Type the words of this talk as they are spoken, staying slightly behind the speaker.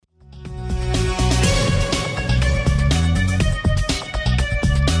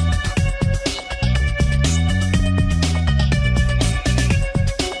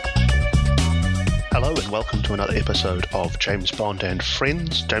episode of James Bond and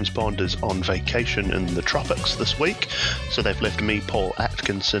Friends. James Bond is on vacation in the tropics this week, so they've left me, Paul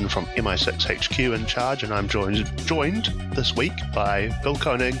Atkinson from MI6 HQ in charge, and I'm joined this week by Bill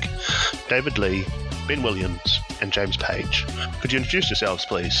Koenig, David Lee, Ben Williams, and James Page. Could you introduce yourselves,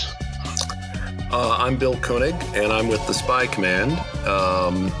 please? I'm Bill Koenig, and I'm with the Spy Command,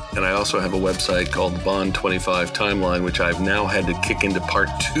 and I also have a website called the Bond 25 Timeline, which I've now had to kick into part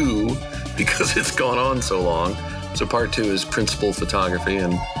 2 because it's gone on so long. So part 2 is principal photography,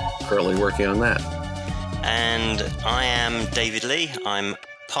 and currently working on that. And I am David Lee. I'm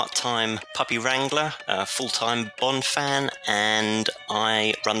part-time puppy wrangler, a full-time Bond fan, and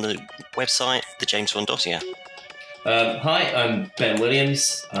I run the website, The James Bond Dossier. Hi, I'm Ben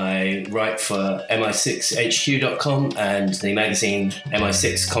Williams. I write for mi6hq.com and the magazine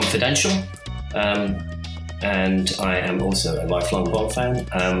MI6 Confidential. And I am also a lifelong Bond fan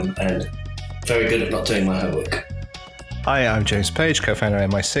and very good at not doing my homework. Hi, I'm James Page, co-founder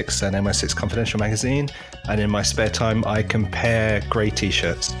of MI6 and MI6 Confidential magazine. And in my spare time, I compare grey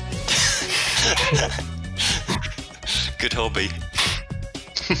t-shirts. Good hobby.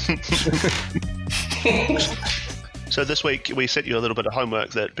 So this week we sent you a little bit of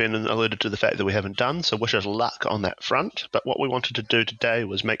homework that Ben alluded to the fact that we haven't done, so wish us luck on that front. But what we wanted to do today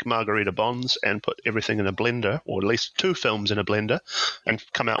was make margarita bonds and put everything in a blender, or at least 2 films in a blender, and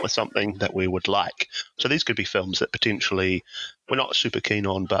come out with something that we would like. So these could be films that potentially we're not super keen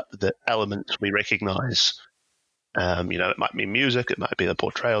on, but the elements we recognise. It might be music, it might be the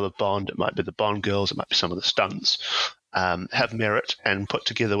portrayal of Bond, it might be the Bond girls, it might be some of the stunts. Have merit and put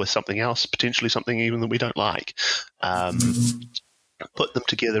together with something else, potentially something even that we don't like. Put them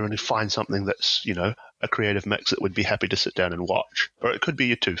together and find something that's, a creative mix that we'd be happy to sit down and watch. Or it could be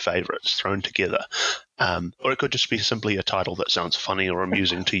your 2 favourites thrown together. Or it could just be simply a title that sounds funny or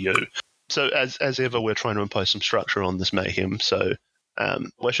amusing to you. So as ever, we're trying to impose some structure on this mayhem. So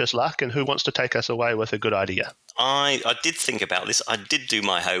wish us luck, and who wants to take us away with a good idea? I did think about this. I did do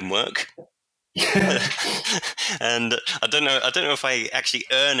my homework. And I don't know if I actually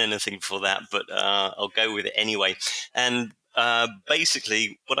earn anything for that, but I'll go with it anyway. And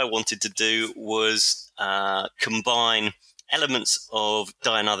basically what I wanted to do was combine elements of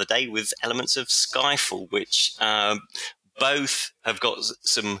Die Another Day with elements of Skyfall, which both have got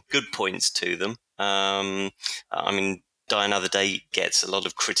some good points to them. Die Another Day gets a lot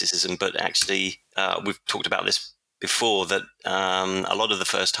of criticism, but actually we've talked about this before, that a lot of the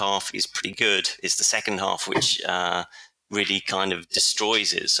first half is pretty good. It's the second half which really kind of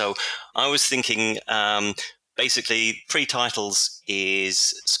destroys it. So I was thinking, basically, pre-titles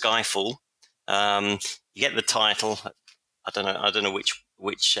is Skyfall. You get the title. I don't know which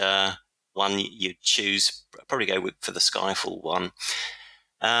one you choose. I'll probably go for the Skyfall one.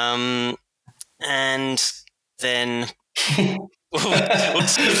 And then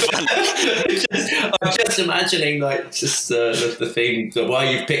what's so fun? I'm just imagining the theme, why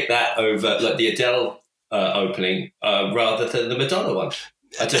you've picked that over the Adele opening rather than the Madonna one.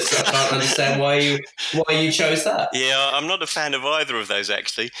 I can't understand why you chose that. Yeah, I'm not a fan of either of those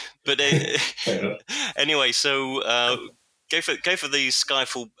actually. But anyway, so go for the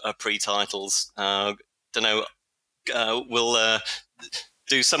Skyfall pre-titles. Don't know. We'll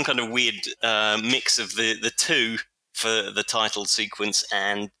do some kind of weird mix of the 2 for the title sequence,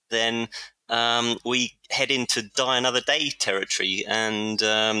 and then we head into Die Another Day territory, and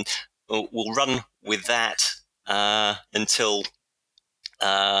we'll run with that until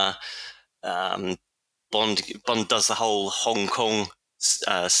Bond does the whole Hong Kong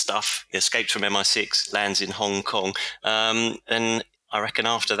stuff. He escapes from MI6, lands in Hong Kong, and I reckon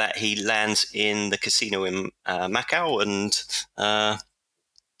after that he lands in the casino in Macau, and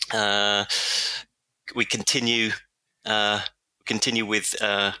we continue with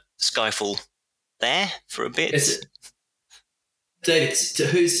Skyfall there for a bit. David,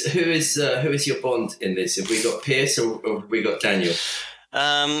 who is your Bond in this? Have we got Pierce or have we got Daniel?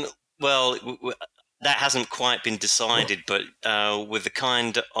 Well, that hasn't quite been decided, but with the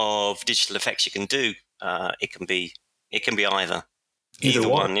kind of digital effects you can do, it can be either. Either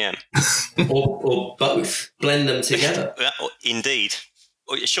one, yeah. or both. Blend them together. Indeed.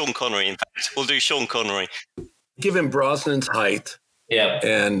 Sean Connery, in fact. We'll do Sean Connery. Give him Brosnan's height. Yeah.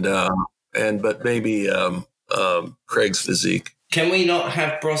 But maybe Craig's physique. Can we not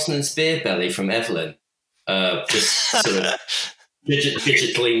have Brosnan's beer belly from Evelyn? Just sort of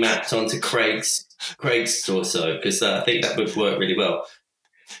digitally mapped onto Craig's torso, because I think that would work really well.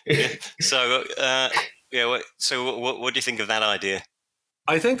 So what do you think of that idea?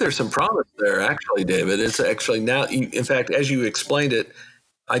 I think there's some promise there, actually, David. It's actually now, in fact, as you explained it,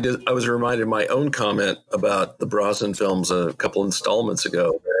 I was reminded of my own comment about the Brosnan films a couple installments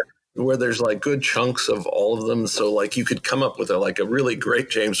ago, where there's like good chunks of all of them. So like you could come up with a really great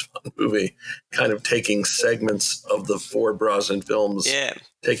James Bond movie, kind of taking segments of the 4 Brosnan films,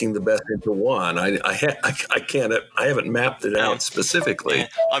 taking the best into one. I haven't mapped it out specifically. Yeah.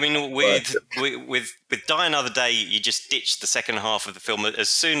 I mean, with Die Another Day, you just ditch the second half of the film as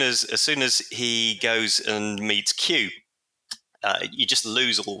soon as he goes and meets Q. You just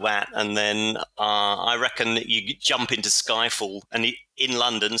lose all that, and then I reckon you jump into Skyfall and in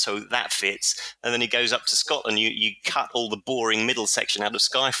London, so that fits. And then he goes up to Scotland. You cut all the boring middle section out of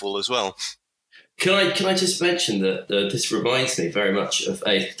Skyfall as well. Can I just mention that this reminds me very much of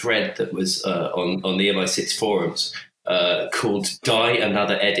a thread that was on the MI6 forums called "Die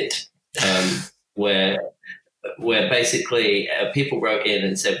Another Edit," where basically people wrote in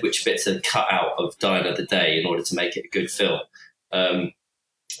and said which bits had cut out of Die Another Day in order to make it a good film. And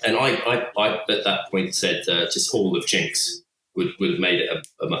I at that point said just all of Jinx would have made it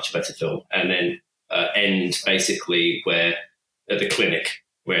a much better film, and then end basically where at the clinic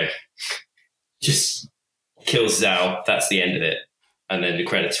where just kills Zhao. That's the end of it, and then the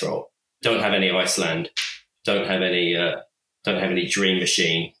credits roll. Don't have any Iceland. Don't have any Dream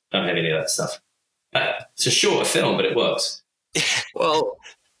Machine. Don't have any of that stuff. It's a shorter film, but it works. Well,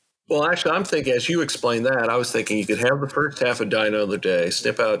 actually, I'm thinking, as you explained that, I was thinking you could have the first half of Die Another Day,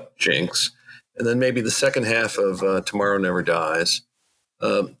 snip out Jinx, and then maybe the second half of Tomorrow Never Dies.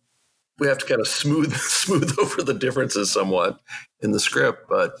 We have to kind of smooth over the differences somewhat in the script,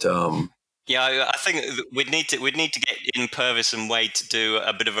 but I think we'd need to get in Purvis and Wade to do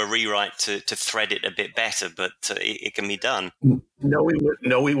a bit of a rewrite to thread it a bit better, but it can be done. No, we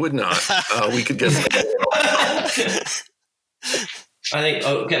would not. We could get. I think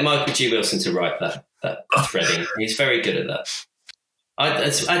I'll get Michael G. Wilson to write that threading. He's very good at that.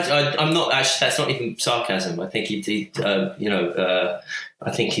 I'm not actually. That's not even sarcasm. I think I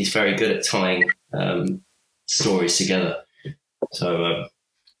think he's very good at tying stories together. So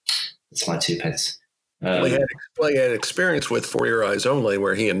it's my 2 pence. We had experience with For Your Eyes Only,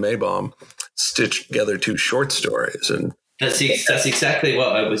 where he and Maybaum stitched together 2 short stories, and that's exactly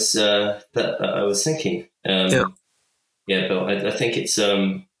what I was thinking. Yeah, Bill. I think it's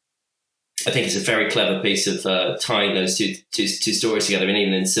a very clever piece of tying those two stories together, and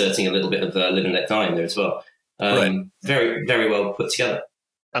even inserting a little bit of Live and Let Die in there as well. Right. Very, very well put together.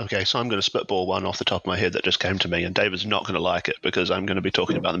 Okay, so I'm going to spitball one off the top of my head that just came to me, and David's not going to like it because I'm going to be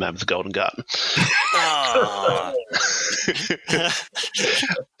talking about The Man with the Golden Gun.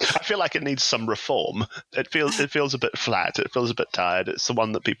 I feel like it needs some reform. It feels a bit flat. It feels a bit tired. It's the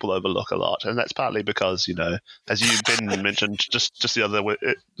one that people overlook a lot, and that's partly because, as you've been mentioned just the other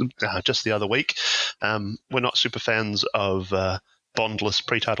week, we're not super fans of Bondless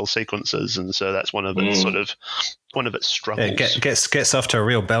pre-title sequences, and so that's one of its struggles. It gets off to a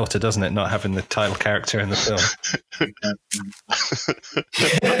real belter, doesn't it? Not having the title character in the film.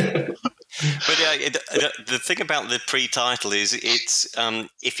 But the thing about the pre-title is it's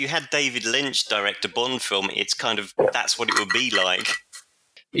if you had David Lynch direct a Bond film, it's kind of that's what it would be like.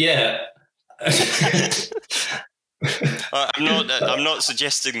 Yeah. I'm not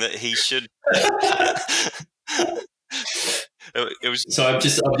suggesting that he should. So I'm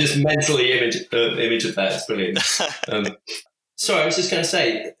just mentally image of that. It's brilliant. Sorry, I was just going to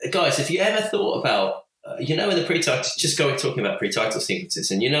say, guys, if you ever thought about, in the pre-title, just talking about pre-title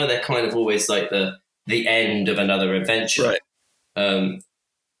sequences, and they're kind of always like the end of another adventure. Right.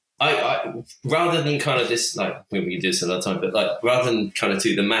 I rather than kind of this, like we can do this another time, but like rather than kind of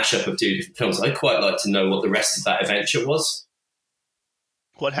do the mashup of 2 different films, I quite like to know what the rest of that adventure was.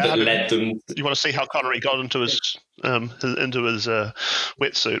 What happened? Led them. You want to see how Connery got into his wetsuit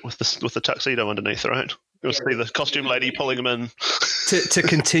with the tuxedo underneath, right? You want to see the costume lady pulling him in. To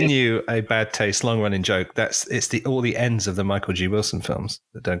continue a bad taste long running joke, it's all the ends of the Michael G. Wilson films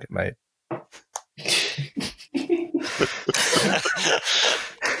that don't get made.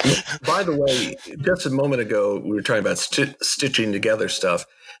 By the way, just a moment ago we were talking about stitching together stuff.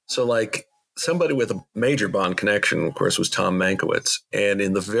 So like, somebody with a major Bond connection, of course, was Tom Mankiewicz. And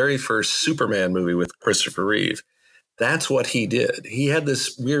in the very first Superman movie with Christopher Reeve, that's what he did. He had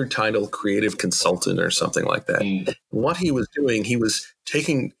this weird title, creative consultant or something like that. Mm. What he was doing, he was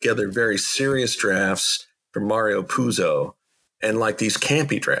taking together very serious drafts from Mario Puzo and like these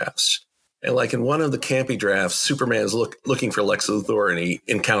campy drafts. And like in one of the campy drafts, Superman's looking for Lex Luthor and he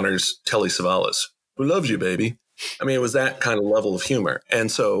encounters Telly Savalas, who loves you, baby. I mean, it was that kind of level of humor.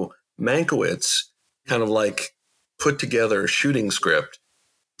 And so Mankiewicz kind of like put together a shooting script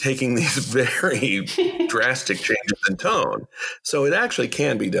taking these very drastic changes in tone. So it actually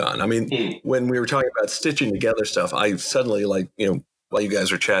can be done. I mean, when we were talking about stitching together stuff, I suddenly, like, while you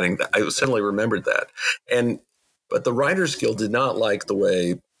guys were chatting, I suddenly remembered that. But the Writers Guild did not like the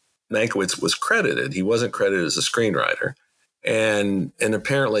way Mankiewicz was credited. He wasn't credited as a screenwriter. And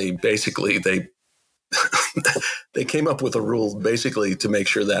apparently, basically, they they came up with a rule basically to make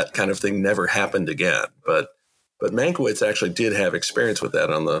sure that kind of thing never happened again. But Mankiewicz actually did have experience with that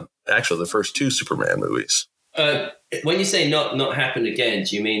on the first two Superman movies. When you say not happen again,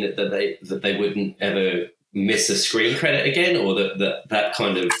 do you mean that they wouldn't ever miss a screen credit again, or that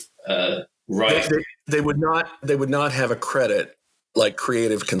kind of right? They would not have a credit like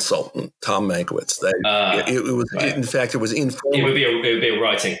creative consultant Tom Mankiewicz. It was right. In fact, it was informal. It would be a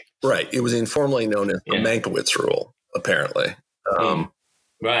writing. Right. It was informally known as the Mankiewicz rule, apparently.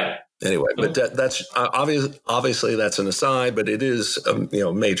 Right. Anyway, but that's obviously that's an aside, but it is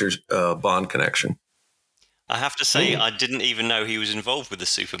a major Bond connection. I have to say, I didn't even know he was involved with the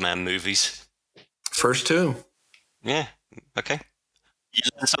Superman movies. First two. Yeah. Okay. You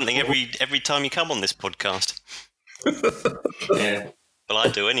learn something every time you come on this podcast. Yeah. Well, I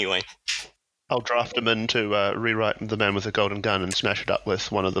do anyway. I'll draft him in to rewrite The Man with the Golden Gun and smash it up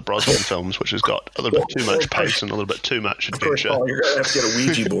with one of the Brosnan films, which has got a little bit too much pace and a little bit too much adventure. Of course, Paul, you're going to have to get a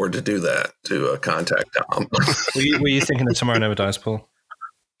Ouija board to do that, to contact Tom. Were you thinking of Tomorrow Never Dies, Paul?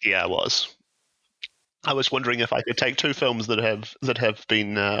 Yeah, I was. I was wondering if I could take two films that have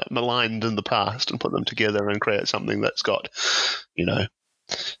been maligned in the past and put them together and create something that's got,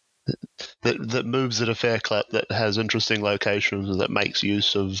 that moves at a fair clip, that has interesting locations, and that makes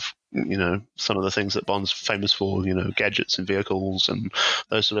use of some of the things that Bond's famous for, gadgets and vehicles and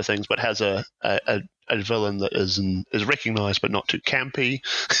those sort of things, but has a villain that is recognised but not too campy.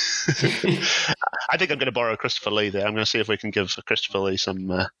 I think I'm going to borrow Christopher Lee there. I'm going to see if we can give Christopher Lee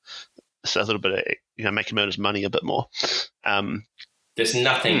a little bit of, make him earn his money a bit more. There's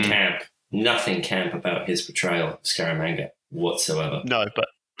nothing camp about his portrayal of Scaramanga whatsoever. No, but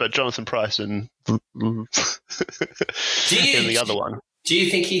Jonathan Pryce in the other one. Do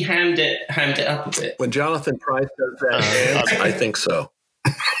you think he hammed it up a bit? When Jonathan Pryce does that, I think so.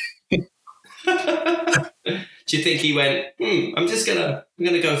 Do you think he went, I'm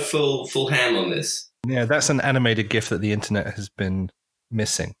gonna go full ham on this? Yeah, that's an animated GIF that the internet has been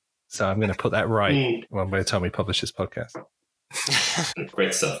missing. So I'm going to put that right by the time we publish this podcast.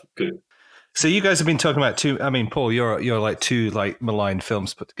 Great stuff. Good. So you guys have been talking about Paul, you're like two like maligned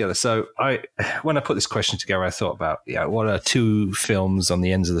films put together. So when I put this question together, I thought about, what are two films on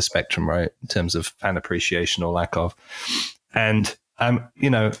the ends of the spectrum, right? In terms of fan appreciation or lack of. And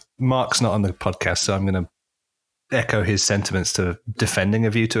Mark's not on the podcast, so I'm going to echo his sentiments to defending A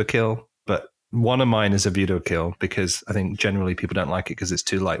View to a Kill. But one of mine is A View to a Kill, because I think generally people don't like it because it's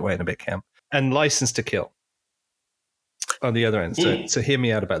too lightweight and a bit camp. And License to Kill on the other end. So hear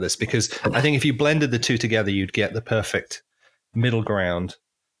me out about this, because I think if you blended the two together, you'd get the perfect middle ground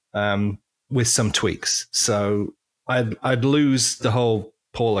with some tweaks. So I'd lose the whole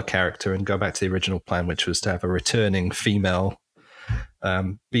Paula character and go back to the original plan, which was to have a returning female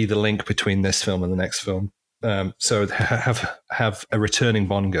be the link between this film and the next film. So have a returning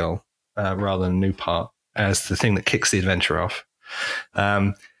Bond girl rather than a new part as the thing that kicks the adventure off.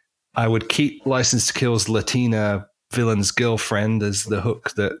 I would keep License to Kill's Latina villain's girlfriend as the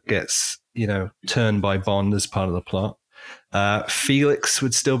hook that gets, turned by Bond as part of the plot. Felix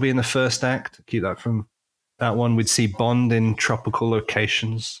would still be in the first act. Keep that from that one. We'd see Bond in tropical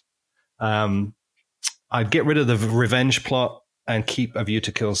locations. I'd get rid of the revenge plot and keep A View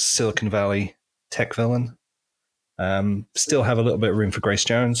to Kill's Silicon Valley tech villain. Still have a little bit of room for Grace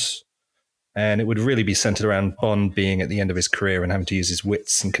Jones. And it would really be centered around Bond being at the end of his career and having to use his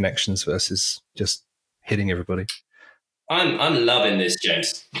wits and connections versus just hitting everybody. I'm loving this,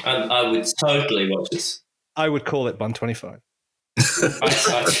 James. I would totally watch this. I would call it Bond 25.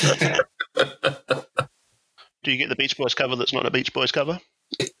 Do you get the Beach Boys cover that's not a Beach Boys cover?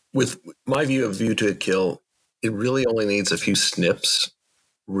 With my view of View to a Kill, it really only needs a few snips,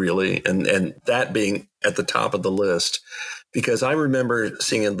 really, and that being at the top of the list, because I remember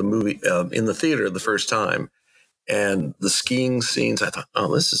seeing the movie in the theater the first time, and the skiing scenes, I thought,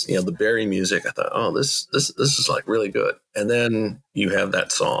 oh, this is, the Barry music. I thought, oh, this is like really good. And then you have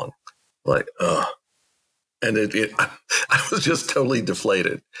that song, like, and I was just totally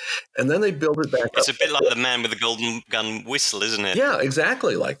deflated. And then they build it back up. It's a bit like The Man with the Golden Gun whistle, isn't it? Yeah,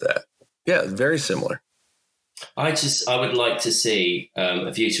 exactly like that. Yeah, very similar. I would like to see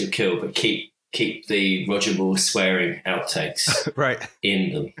A View to a Kill, but keep the Roger Moore swearing outtakes right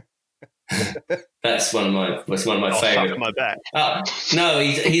in them. That's one of my Fuck favorite. my back. No,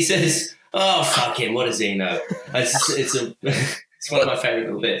 he says, "Oh fuck him, what does he know?" It's one of my favorite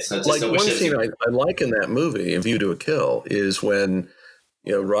little bits. Like one scene I like in that movie, A View to a Kill, is when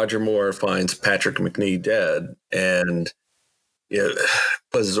Roger Moore finds Patrick McNee dead, and what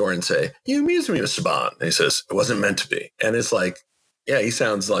does Zorin say? "You amuse me, Mr. Bond." And he says, "It wasn't meant to be." And it's like, yeah, he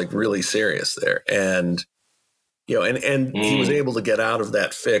sounds like really serious there, and and he was able to get out of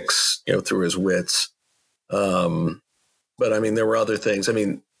that fix, through his wits. But I mean, there were other things. I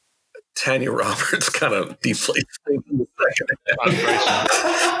mean, Tanya Roberts kind of deflates things in the second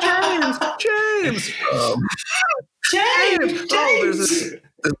half. James. James. Oh, there's this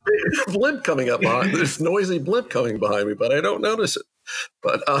big blimp coming up behind. This noisy blimp coming behind me, but I don't notice it.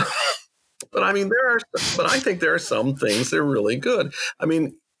 But I mean, I think there are some things that are really good. I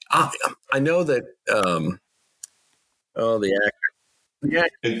mean, I know that. The actor.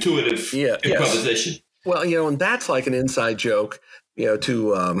 Intuitive improvisation. Yes. Well, and that's like an inside joke,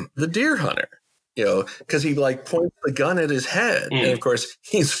 to the Deer Hunter, because he like points the gun at his head. And of course,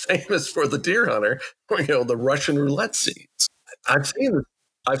 he's famous for the Deer Hunter, the Russian roulette scenes. I've seen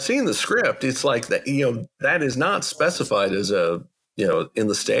the script. It's like that, that is not specified as in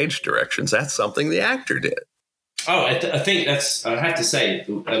the stage directions. That's something the actor did. Oh, I think I have to say,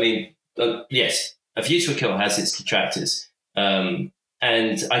 I mean, yes, A View to a Kill has its detractors.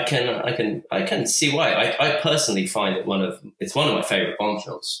 And I can see why. I personally find it it's one of my favorite Bond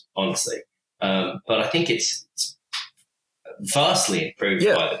films, honestly. But I think it's vastly improved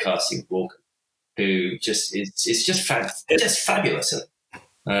by the casting of Walken, who just fabulous in it.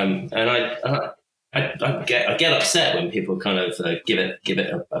 And I get upset when people kind of give it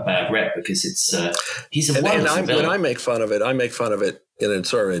a bad rep, because he's a wonderful villain. When I make fun of it in a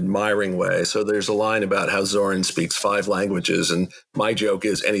sort of admiring way. So there's a line about how Zorin speaks 5 languages, and my joke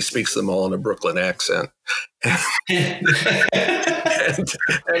is, and he speaks them all in a Brooklyn accent. and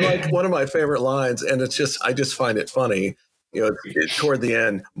like one of my favorite lines, and I just find it funny, toward the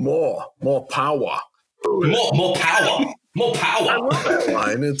end, more power. More power. More power. I love that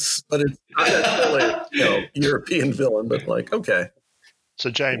line. It's really, European villain, but like, okay. So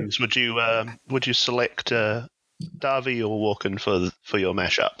James, would you select Davi or Walken for your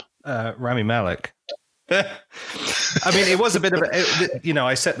mashup? Rami Malek. I mean, it was a bit of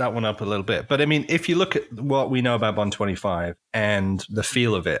I set that one up a little bit, but I mean, if you look at what we know about Bond 25 and the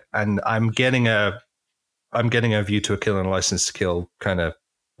feel of it, and I'm getting a View to a Kill and a License to Kill kind of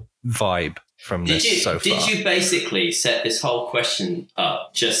vibe from this so far. Did you basically set this whole question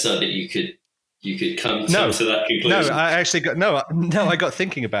up just so that you could come to that conclusion? No, I actually I got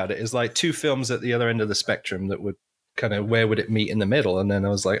thinking about it. It's like 2 films at the other end of the spectrum that would kind of, where would it meet in the middle? And then I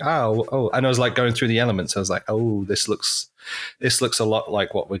was like, oh, and I was like going through the elements. I was like, oh, this looks a lot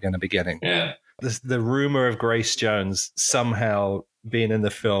like what we're going to be getting. Yeah. The rumor of Grace Jones somehow being in the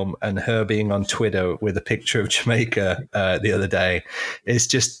film and her being on Twitter with a picture of Jamaica the other day, it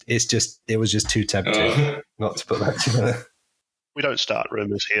was just too tempting not to put that together. We don't start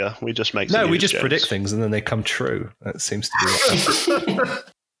rumors here. We just make we just predict things and then they come true. That seems to be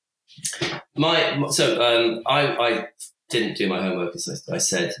what I didn't do my homework, as I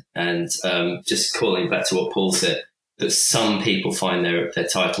said, and just calling back to what Paul said, that some people find their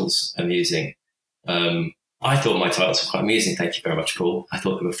titles amusing. I thought my titles were quite amusing. Thank you very much, Paul. I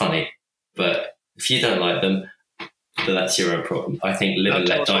thought they were funny. But if you don't like them, then that's your own problem. I think Live and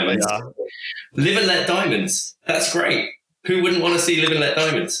Let Diamonds. Live and Let Diamonds. That's great. Who wouldn't want to see Live and Let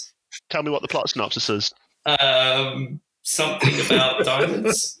Diamonds? Tell me what the plot synopsis is. Something about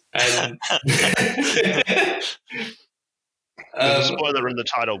diamonds. And there's a spoiler in the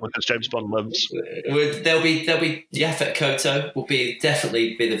title because James Bond lives. There'll be Yaphet Kotto will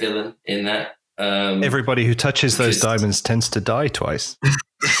definitely be the villain in that. Everybody who touches those diamonds tends to die twice.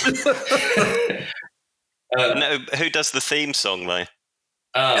 No, who does the theme song though?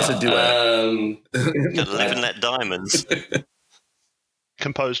 It's a duet. Live and Let Diamonds.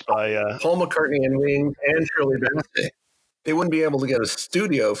 Composed by Paul McCartney and Wings and Shirley Bassey. They wouldn't be able to get a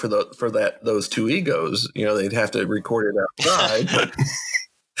studio for those 2 egos. They'd have to record it outside.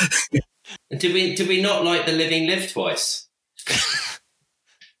 Did we not like The Living Live Twice?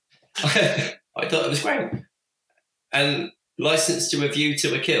 I thought it was great. And License to a View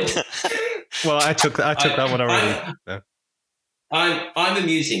to a Kill. Well, I took that one already. I'm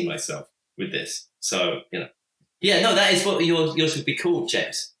amusing myself with this. So, that is what yours would be called,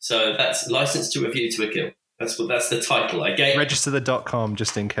 James. So that's License to a View to a Kill. That's the title I gave. Register the .com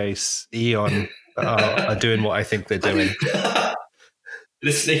just in case Eon are doing what I think they're doing.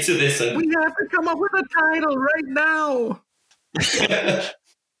 Listening to this. We have to come up with a title right now.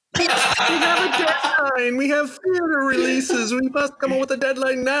 We have a deadline. We have theater releases. We must come up with a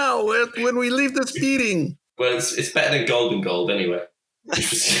deadline now when we leave this meeting. Well, it's better than Golden Gold anyway. One of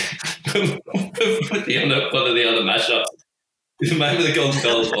the other mashups. Man with the Golden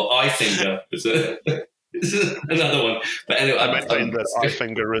Gold or Eye Finger is another one. But anyway, I maintain that Eye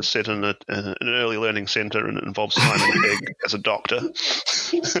Finger is set in an early learning centre and it involves Simon Pegg as a doctor.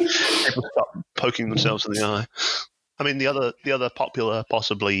 People start poking themselves in the eye. I mean, the other popular,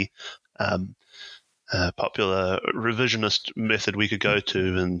 possibly popular revisionist method we could go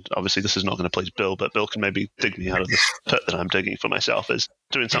to, and obviously this is not going to please Bill, but Bill can maybe dig me out of this pit that I'm digging for myself, is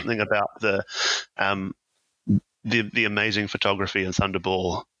doing something about the amazing photography in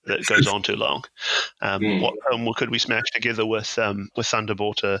Thunderball that goes on too long. What film could we smash together with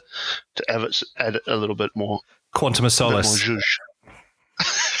Thunderball to add a little bit more? Quantum of Solace.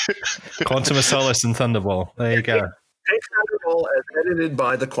 Quantum of Solace and Thunderball. There you go. Take Thunderball as edited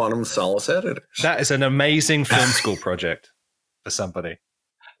by the Quantum of Solace editors. That is an amazing film school project for somebody.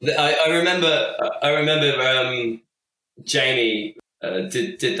 I remember Jamie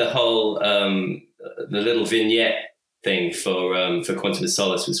did the whole the little vignette thing for Quantum of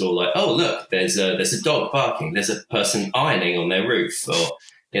Solace. Was all like, oh look, there's a dog barking, there's a person ironing on their roof, or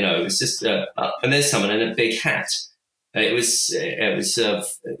it's just and there's someone in a big hat. It was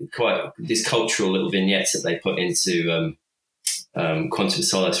quite these cultural little vignettes that they put into Quantum of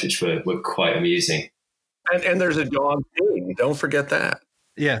Solace, which were quite amusing. And there's a dog thing. Don't forget that.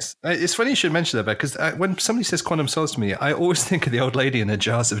 Yes. It's funny you should mention that, because when somebody says Quantum of Solace to me, I always think of the old lady in the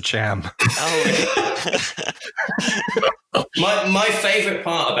jars of jam. Oh, my favourite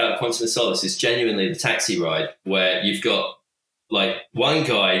part about Quantum of Solace is genuinely the taxi ride, where you've got like one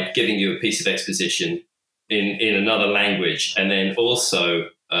guy giving you a piece of exposition in another language, and then also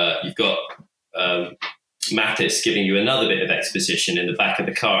you've got Mattis giving you another bit of exposition in the back of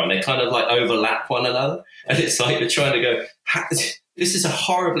the car, and they kind of like overlap one another, and it's like you're trying to go, this is a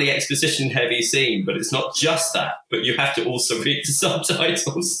horribly exposition heavy scene, but it's not just that, but you have to also read the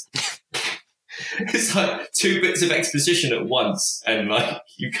subtitles. It's like two bits of exposition at once, and like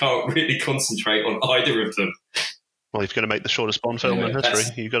you can't really concentrate on either of them. Well, if you're going to make the shortest Bond film in history,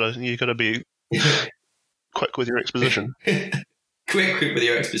 you've got to be quick with your exposition. quick with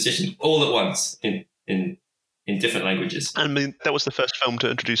your exposition, all at once in different languages. I mean, that was the first film to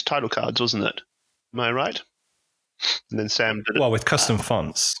introduce title cards, wasn't it? Am I right? And then Sam did it. Well, with custom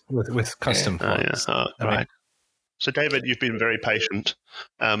fonts. With custom fonts. Yeah. Right. So, David, you've been very patient.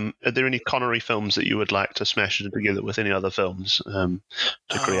 Are there any Connery films that you would like to smash together with any other films to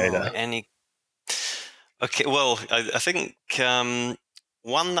create any? Okay, well, I think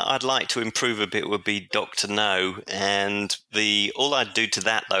one that I'd like to improve a bit would be Dr. No, and all I'd do to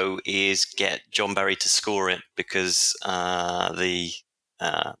that though is get John Barry to score it, because the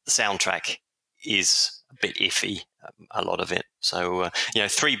soundtrack is a bit iffy, a lot of it. So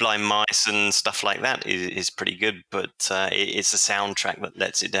Three Blind Mice and stuff like that is pretty good, but it's the soundtrack that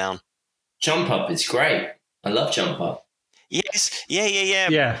lets it down. Jump Up is great. I love Jump Up. Yes, yeah.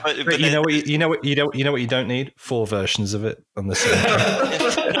 Yeah, but you know what you don't need? 4 versions of it on the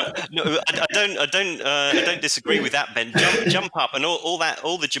soundtrack. No, I don't disagree with that, Ben. Jump Up and all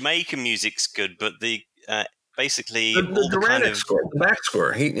the Jamaican music's good, but the basically the Duranic score, the back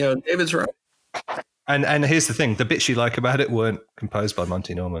score. David's right. And here's the thing: the bits you like about it weren't composed by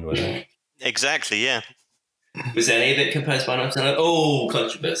Monty Norman, were they? Exactly. Yeah. Was any of it composed by Monty Norman? Oh,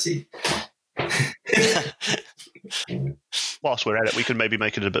 controversy. Whilst we're at it, we could maybe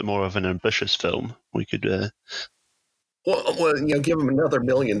make it a bit more of an ambitious film. We could. Well, give him another $1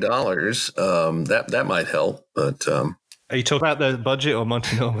 million. That might help. But are you talking about the budget or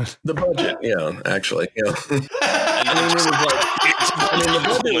Monty Norman? The budget, yeah, actually, yeah.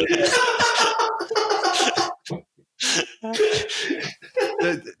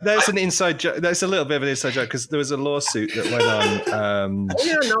 There's an inside joke. There's a little bit of an inside joke, because there was a lawsuit that went on.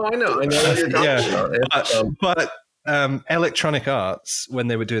 I know what you're talking about. But Electronic Arts, when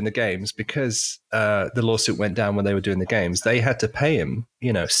they were doing the games, because the lawsuit went down when they were doing the games, they had to pay him,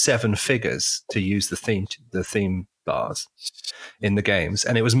 7 figures to use the theme bars in the games,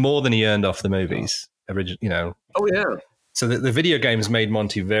 and it was more than he earned off the movies. Oh yeah. So the video games made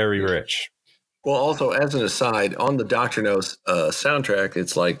Monty very rich. Well, also, as an aside, on the Dr. No soundtrack,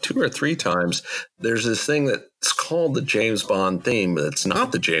 it's like 2 or 3 times there's this thing that's called the James Bond theme, but it's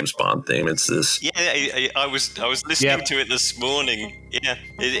not the James Bond theme. It's this. Yeah, I was listening to it this morning. Yeah,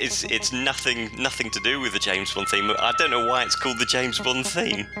 it's nothing to do with the James Bond theme. I don't know why it's called the James Bond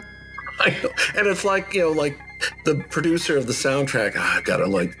theme. I know. And it's like, like the producer of the soundtrack, I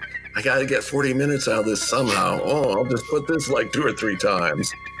gotta get 40 minutes out of this somehow. Oh, I'll just put this like 2 or 3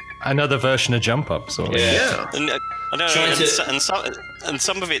 times. Another version of Jump Up, sort of. Yeah. And, I know, Trying to- and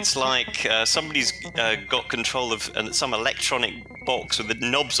some of it's like somebody's got control of some electronic box with the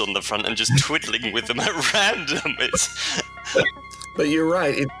knobs on the front and just twiddling with them at random. It's But you're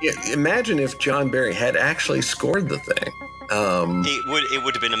right. Imagine if John Barry had actually scored the thing. it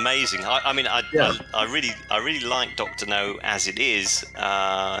would have been amazing. I mean, Yeah. I really like Doctor No as it is. You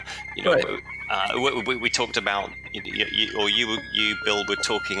know. Right. We talked about, you, Bill, were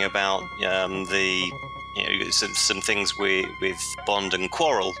talking about some things with Bond and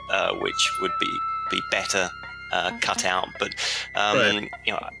Quarrel, which would be better cut out. But Right.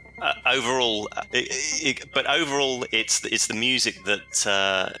 overall, it's the music that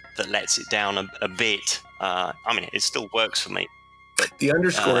lets it down a bit. I mean, it still works for me. The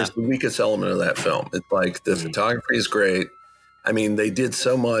underscore is the weakest element of that film. It's like the photography is great. I mean, they did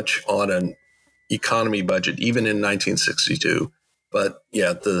so much on an economy budget, even in 1962. But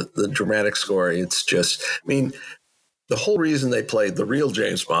yeah, the dramatic score, it's just, I mean, the whole reason they played the real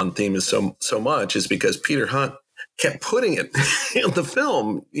James Bond theme is so much is because Peter Hunt kept putting it in the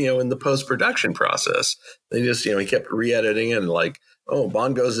film, in the post-production process. They just, he kept re-editing it and like, oh,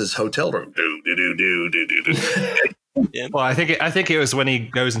 Bond goes to his hotel room. Do. Yeah. Well, I think it was when he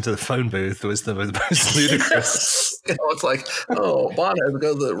goes into the phone booth was the most ludicrous. It's like, oh, Bond has to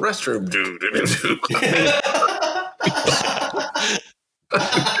go to the restroom. Do.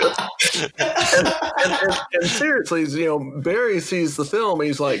 and seriously, Barry sees the film.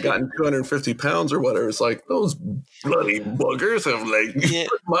 He's like gotten 250 pounds or whatever. It's like, those bloody buggers have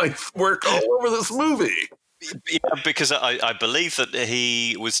put my work all over this movie. Yeah, because I believe that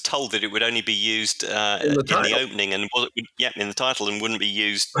he was told that it would only be used in the opening and in the title, and wouldn't be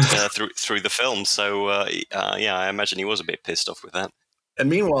used through the film. So I imagine he was a bit pissed off with that. And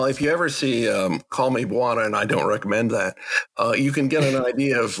meanwhile, if you ever see Call Me Buana, and I don't recommend that, you can get an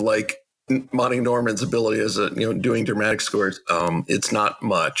idea of like Monty Norman's ability as doing dramatic scores. It's not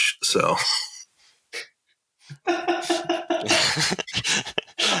much, so.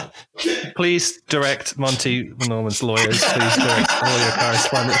 Please direct Monty Norman's lawyers. Please direct all your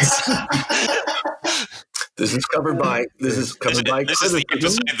correspondence. This is covered by. This is the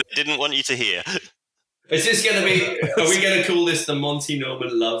episode that I didn't want you to hear. Is this going to be? Are we going to call this the Monty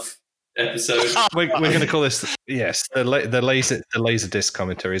Norman Love episode? We're going to call this, yes, the laser disc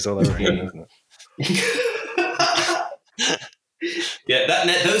commentary is all over here, isn't it? Yeah,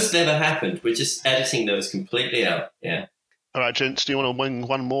 those never happened. We're just editing those completely out. Yeah. All right, gents, do you want to wing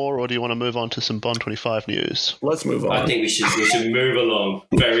one more, or do you want to move on to some Bond 25 news? Let's move on. I think we should move along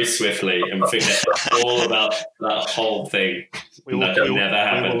very swiftly and forget all about that whole thing. That never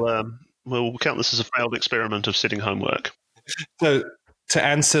happened. We'll count this as a failed experiment of sitting homework. So, to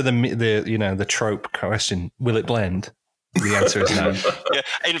answer the trope question, will it blend? The answer is no. Yeah,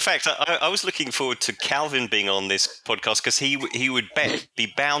 in fact, I was looking forward to Calvin being on this podcast because he would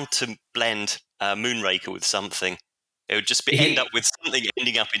be bound to blend Moonraker with something. It would just end up with something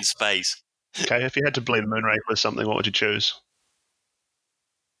ending up in space. Okay, if you had to blend Moonraker with something, what would you choose?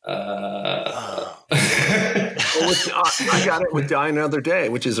 I got it with Die Another Day,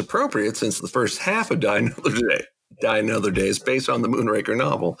 which is appropriate since the first half of Die Another Day is based on the Moonraker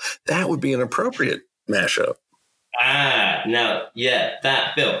novel. That would be an appropriate mashup. Now, yeah,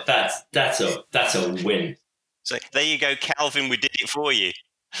 that Bill, that's a win. So there you go, Calvin. We did it for you.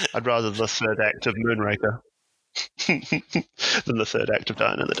 I'd rather the third act of Moonraker than the third act of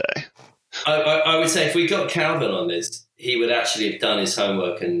Die Another Day. I would say if we got Calvin on this, he would actually have done his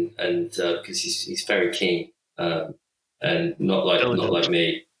homework and because he's very keen and not like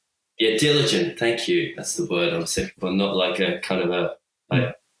me. Yeah, diligent. Thank you. That's the word I'm looking for. Not like a kind of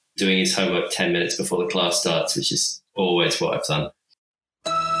like doing his homework 10 minutes before the class starts, which is always what I've done.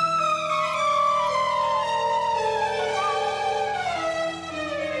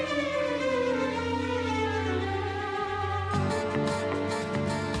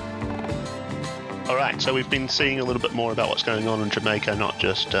 All right, so we've been seeing a little bit more about what's going on in Jamaica, not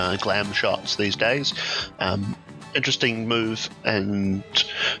just glam shots these days. Interesting move and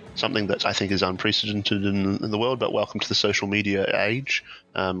something that I think is unprecedented in the world, but welcome to the social media age.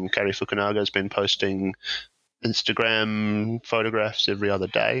 Cary Fukunaga has been posting Instagram photographs every other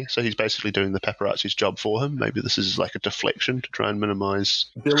day, so he's basically doing the paparazzi's job for him. Maybe this is like a deflection to try and minimize.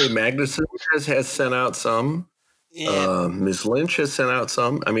 Billy Magnuson has sent out some. Yeah. Ms. Lynch has sent out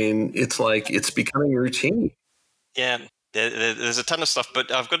some. I mean, it's like it's becoming routine. Yeah. There's a ton of stuff,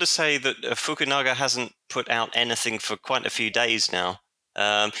 but I've got to say that Fukunaga hasn't put out anything for quite a few days now.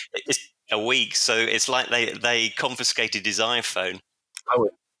 It's a week, so it's like they confiscated his iPhone.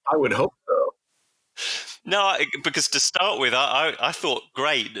 I would hope so. No, because to start with, I thought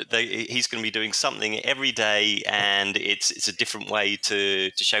great that he's going to be doing something every day, and it's a different way to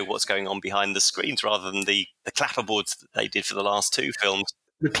show what's going on behind the screens rather than the clapperboards that they did for the last two films.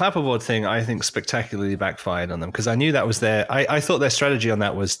 The clapperboard thing, I think, spectacularly backfired on them because I knew that was I thought their strategy on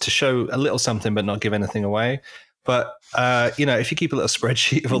that was to show a little something but not give anything away. But, if you keep a little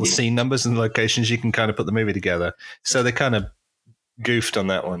spreadsheet of all the scene numbers and locations, you can kind of put the movie together. So they kind of goofed on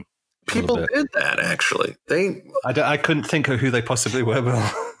that one. People did that, actually. I couldn't think of who they possibly were, Bill.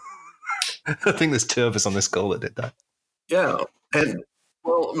 I think there's two of us on this call that did that. Yeah. And,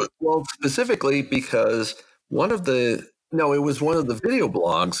 well, specifically because it was one of the video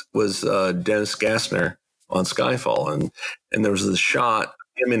blogs was Dennis Gassner on Skyfall. And there was this shot of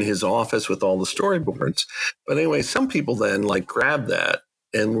him in his office with all the storyboards. But anyway, some people then grabbed that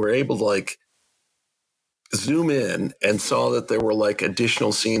and were able to zoom in and saw that there were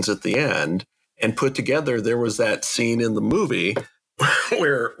additional scenes at the end and put together. There was that scene in the movie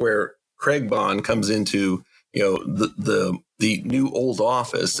where Craig Bond comes into, the new old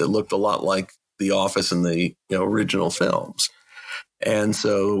office that looked a lot like the office in the original films. And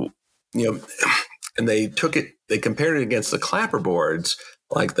so, and they compared it against the clapperboards.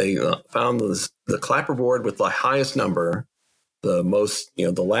 They found the clapperboard with the highest number, the most,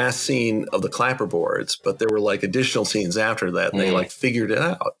 the last scene of the clapperboards, but there were additional scenes after that, and they figured it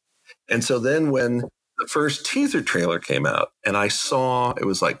out. And so then when the first teaser trailer came out and I saw it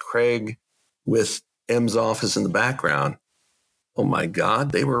was Craig with M's office in the background, oh my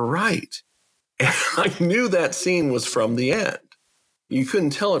God, they were right. And I knew that scene was from the end. You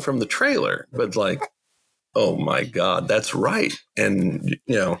couldn't tell it from the trailer, but oh my God, that's right. And,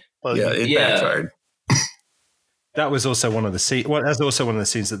 it backfired. That was also one of the scenes. Well, that's also one of the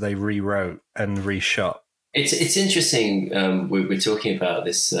scenes that they rewrote and reshot. It's interesting. We're talking about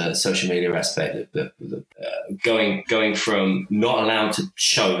this social media aspect of going from not allowed to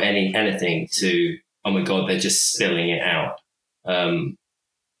show anything to, oh my God, they're just spilling it out.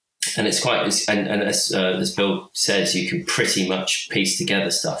 And it's and as Bill says, you can pretty much piece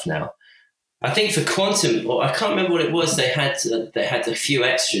together stuff now. I think for Quantum, I can't remember what it was. They had a few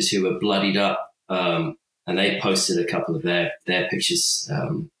extras who were bloodied up. And they posted a couple of their pictures.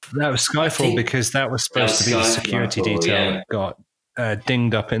 That was Skyfall because that was supposed to be the security detail that got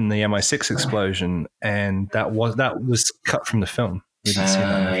dinged up in the MI6 explosion, and that was cut from the film. We didn't see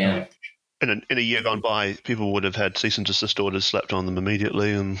that. In a year gone by, people would have had cease and desist orders slapped on them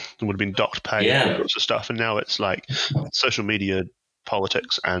immediately, and there would have been docked pay and all sorts of stuff. And now it's social media,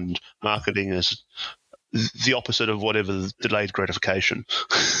 politics, and marketing is the opposite of whatever delayed gratification.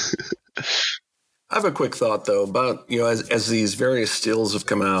 I have a quick thought, though, about, as these various stills have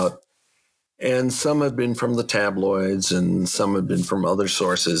come out, and some have been from the tabloids and some have been from other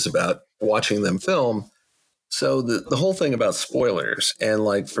sources about watching them film. So the whole thing about spoilers,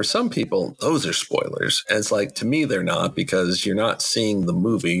 and for some people, those are spoilers. And it's to me, they're not, because you're not seeing the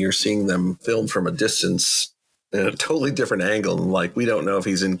movie. You're seeing them filmed from a distance in a totally different angle. And we don't know if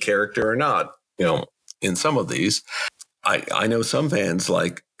he's in character or not, in some of these. I know some fans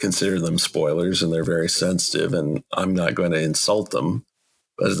consider them spoilers and they're very sensitive, and I'm not going to insult them.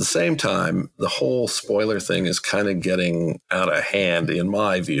 But at the same time, the whole spoiler thing is kind of getting out of hand, in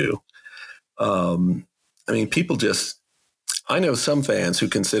my view. People I know some fans who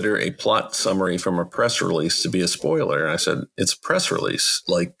consider a plot summary from a press release to be a spoiler. And I said, it's a press release.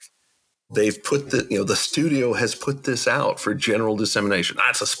 They've put the studio has put this out for general dissemination.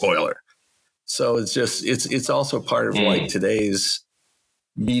 That's a spoiler. So it's also part of today's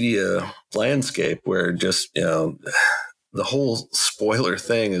media landscape where the whole spoiler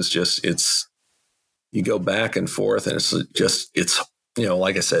thing is you go back and forth, and it's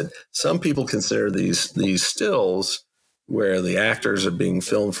like I said, some people consider these stills where the actors are being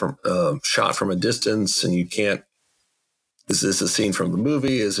filmed from shot from a distance, and you can't. Is this a scene from the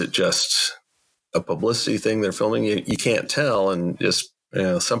movie? Is it just a publicity thing they're filming? You can't tell, and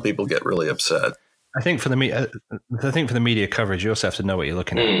some people get really upset. I think for the media coverage, you also have to know what you're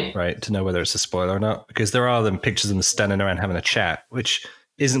looking at, right? To know whether it's a spoiler or not, because there are pictures of them standing around having a chat, which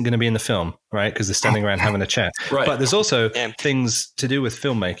isn't going to be in the film, right? Because they're standing around having a chat. Right. But there's also things to do with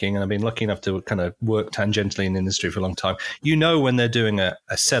filmmaking, and I've been lucky enough to kind of work tangentially in the industry for a long time. When they're doing a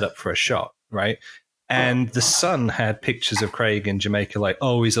setup for a shot, right? And the Sun had pictures of Craig in Jamaica,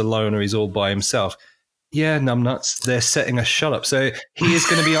 he's alone or he's all by himself. Yeah, numbnuts. They're setting a shot up. So he is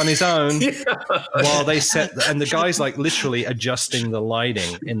going to be on his own while they set, and the guy's literally adjusting the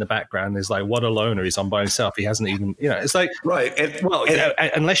lighting in the background. There's what a loner. He's on by himself. He hasn't even, it's right.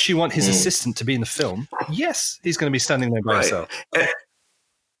 Unless you want his assistant to be in the film, yes, he's going to be standing there by himself.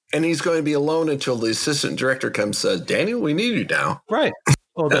 And he's going to be alone until the assistant director comes and says, Daniel, we need you now. Right.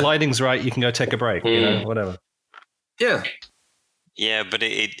 Or the lighting's right, you can go take a break, whatever. Yeah. Yeah, but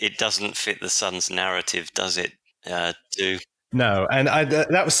it doesn't fit the Sun's narrative, does it? No, and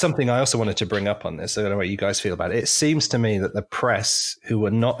that was something I also wanted to bring up on this. I don't know what you guys feel about it. It seems to me that the press, who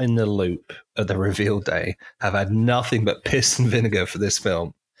were not in the loop at the reveal day, have had nothing but piss and vinegar for this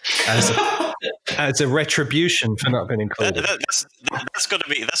as a retribution for not being included. That's got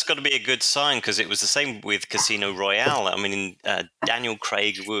to be a good sign, because it was the same with Casino Royale. I mean, Daniel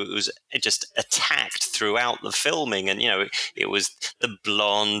Craig was just attacked throughout the filming, and it was the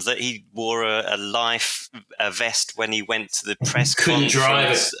blonde that he wore a life vest when he went to the press conference. Couldn't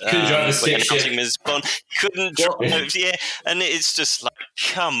drive a stick shift. Couldn't drive. Yeah, and it's just like,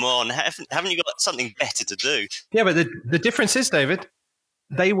 come on, haven't you got something better to do? Yeah, but the difference is, David,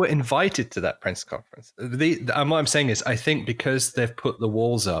 they were invited to that press conference. What I'm saying is, I think because they've put the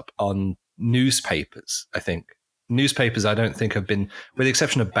walls up on newspapers, I don't think have been, with the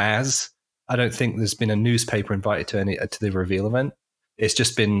exception of Baz, I don't think there's been a newspaper invited to the reveal event. It's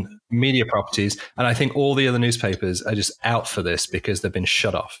just been media properties. And I think all the other newspapers are just out for this because they've been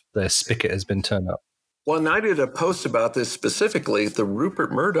shut off. Their spigot has been turned up. Well, and I did a post about this specifically. The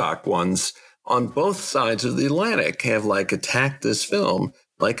Rupert Murdoch ones on both sides of the Atlantic have attacked this film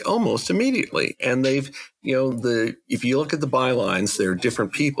almost immediately. And they've, if you look at the bylines, they're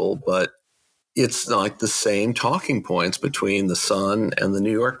different people, but it's like the same talking points between the Sun and the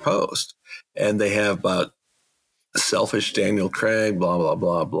New York Post. And they have about selfish Daniel Craig, blah, blah,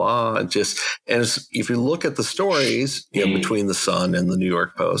 blah, blah. And if you look at the stories, between the Sun and the New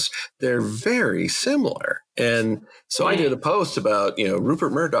York Post, they're very similar. And so I did a post about,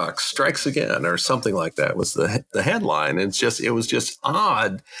 Rupert Murdoch strikes again, or something like that was the headline. And it was just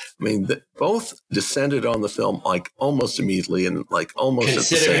odd. I mean, both descended on the film almost immediately and almost at the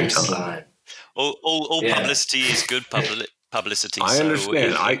same time. All publicity is good publicity. I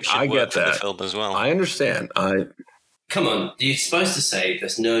understand. So I get that. The film as well. I understand. Come on, you're supposed to say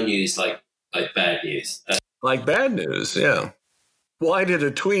there's no news like bad news. Like bad news, yeah. Well, I did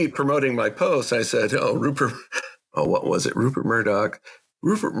a tweet promoting my post. I said, Rupert Murdoch.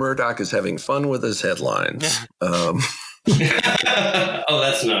 Rupert Murdoch is having fun with his headlines. Oh,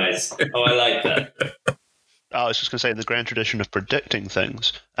 that's nice. Oh, I like that. I was just going to say, the grand tradition of predicting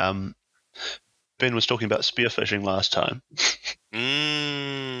things. Ben was talking about spearfishing last time.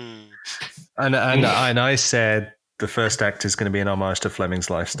 And I said the first act is going to be an homage to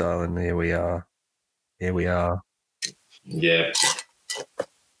Fleming's lifestyle, and here we are. Yeah.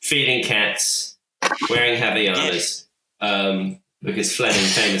 Feeding cats, wearing Havaianas, because Fleming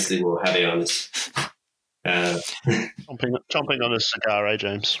famously wore Havaianas. Chomping on a cigar, eh,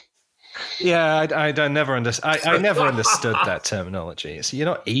 James? Yeah, I never understood. I never understood that terminology. So you're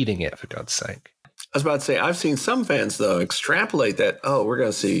not eating it, for God's sake. I was about to say, I've seen some fans, though, extrapolate that, we're going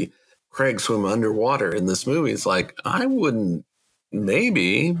to see Craig swim underwater in this movie. It's I wouldn't,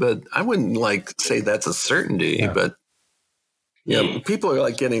 maybe, but I wouldn't say that's a certainty. No. But people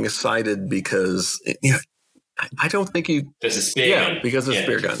are getting excited because, I don't think there's a spear gun. Because of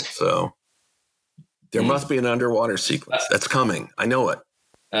spear gun. So there must be an underwater sequence. That's coming. I know it.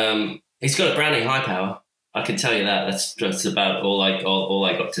 He's got a Browning high power. I can tell you that. That's just about all I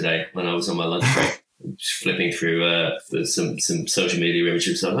got today when I was on my lunch break. Just flipping through some social media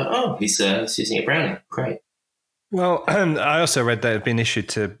images. So I was like, he's using a Browning. Great. Well, I also read that it had been issued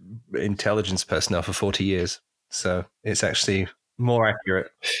to intelligence personnel for 40 years. So it's actually more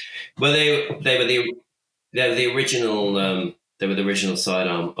accurate. Well, they were the original. They were the original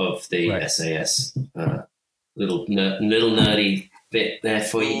sidearm of the SAS. Little nerdy bit there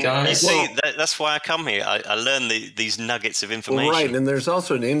for you guys. You see, that's why I come here. I learn these nuggets of information. Well, right, and there's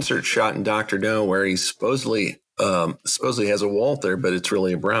also an insert shot in Dr. No where he supposedly has a Walther, but it's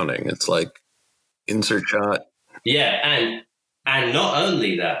really a Browning. It's insert shot. Yeah, and not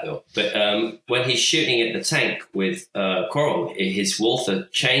only that though, but when he's shooting at the tank with Coral, his Walther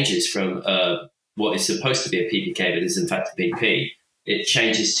changes from what is supposed to be a PPK, but is in fact a PP. It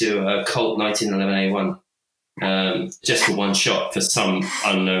changes to a Colt 1911A1. Just for one shot for some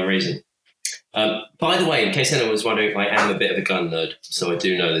unknown reason. By the way, in case anyone was wondering, I am a bit of a gun nerd, so I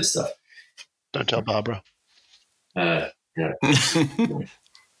do know this stuff. Don't tell Barbara. No.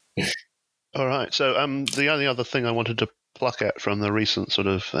 All right. So the only other thing I wanted to pluck at from the recent sort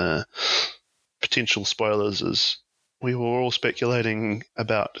of potential spoilers is we were all speculating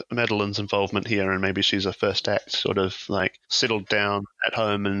about Madeline's involvement here, and maybe she's a first act sort of settled down at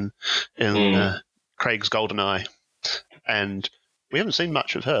home in Craig's golden eye. And we haven't seen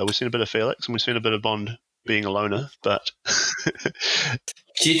much of her. We've seen a bit of Felix and we've seen a bit of Bond being a loner, but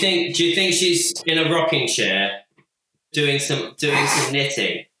Do you think she's in a rocking chair doing some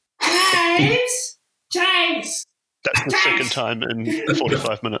knitting? James. That's the second time in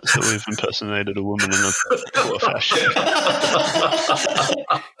 45 minutes that we've impersonated a woman in a poor fashion.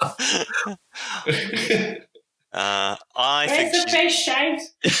 I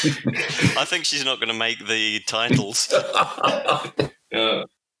think she's not going to make the titles.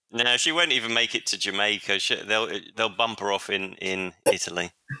 No, she won't even make it to Jamaica. They'll bump her off in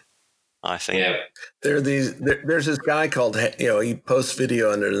Italy, I think. Yeah. There's this guy called, he posts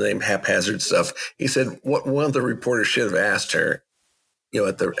video under the name Haphazard Stuff. He said what one of the reporters should have asked her,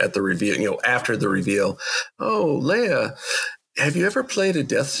 at the reveal, after the reveal, "Oh, Leia, have you ever played a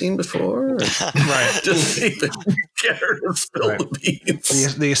death scene before?" Right. Just see if get her to spill the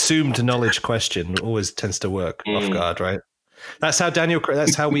beans. The assumed knowledge question always tends to work off guard, right? That's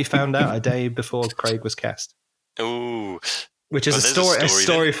how we found out a day before Craig was cast. Ooh. Which is a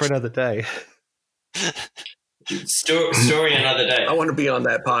story for another day. Story another day. I want to be on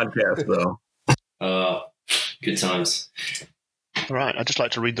that podcast, though. Good times. All right, I'd just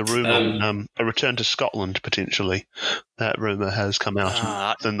like to read the rumour on a return to Scotland potentially. That rumour has come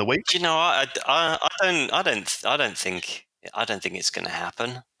out within the week. I don't think it's going to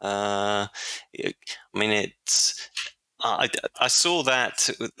happen. I mean, I saw that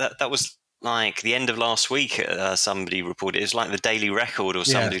was like the end of last week. Somebody reported it was like the Daily Record or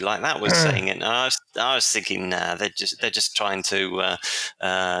somebody like that was saying it. And I was thinking, they're just trying to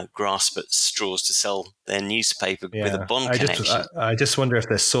grasp at straws to sell their newspaper with a Bond connection. I just wonder if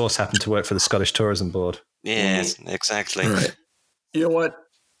their source happened to work for the Scottish Tourism Board. Yes, exactly. Right. You know what?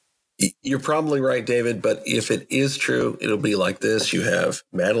 You're probably right, David, but if it is true, it'll be like this. You have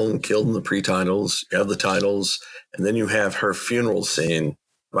Madeline killed in the pre-titles, you have the titles, and then you have her funeral scene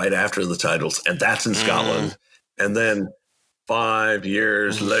right after the titles, and that's in Scotland. And then 5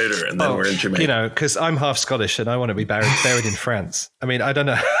 years later, and then we're in Jamaica. Because I'm half Scottish and I want to be buried in France. I mean, I don't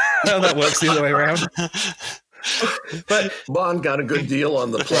know how that works the other way around. But Bond got a good deal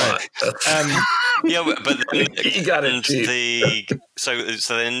on the plot. But he got it cheap. So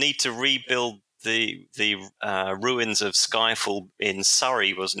they need to rebuild the ruins of Skyfall in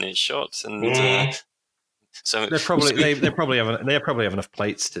Surrey, wasn't it? Shot and so they probably have enough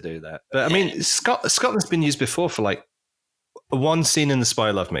plates to do that. But I mean, Scotland's been used before for like one scene in The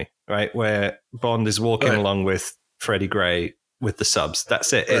Spy Loved Me, right, where Bond is walking along with Freddie Gray with the subs.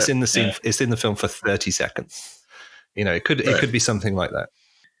 That's it. It's in the scene. It's in the film for 30 seconds. It could be something like that.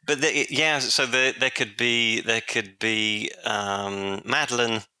 But so there could be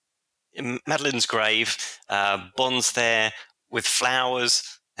Madeline's grave. Bond's there with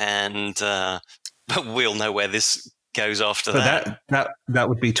flowers, and but we'll know where this goes after that. That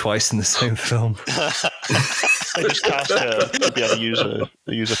would be twice in the same film. They just asked her to be able to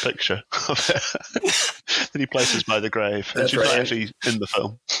use a picture of it that he places by the grave, and she's not actually in the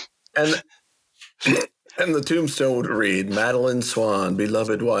film. And the tombstone would read, "Madeline Swan,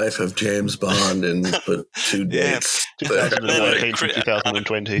 beloved wife of James Bond," and put two dates. 2019 to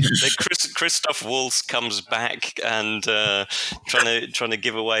 2020. Then Christoph Waltz comes back and trying to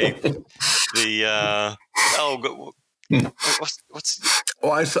give away the what's Oh,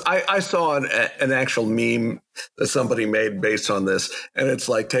 I saw an actual meme that somebody made based on this, and it's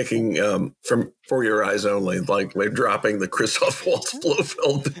like taking from For Your Eyes Only, like they're dropping the Christoph Waltz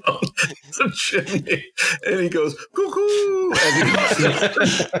Blofeld down the chimney, and he goes cuckoo,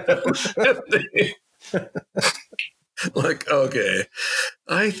 and like, okay,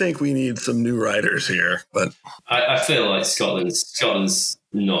 I think we need some new writers here, but I feel like Scotland's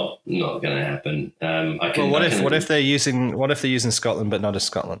not going to happen. What if they're using Scotland but not as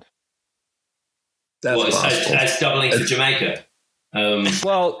Scotland? As doubling for Jamaica.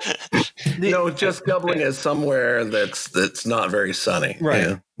 Just doubling as somewhere that's not very sunny, right?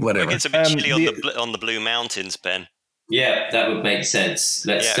 Yeah, whatever. It's a bit chilly on the Blue Mountains, Ben. Yeah, that would make sense.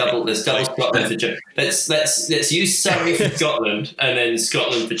 Let's double Scotland for Jamaica. Let's use Surrey for Scotland and then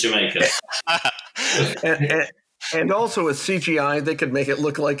Scotland for Jamaica. And also with CGI, they could make it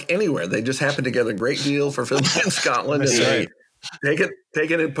look like anywhere. They just happen to get a great deal for filming in Scotland, and they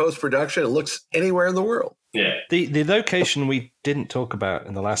take it in post-production. It looks anywhere in the world. Yeah. The location we didn't talk about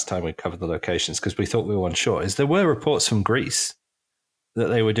in the last time we covered the locations because we thought we were unsure is there were reports from Greece that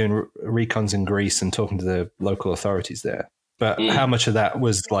they were doing recons in Greece and talking to the local authorities there. But how much of that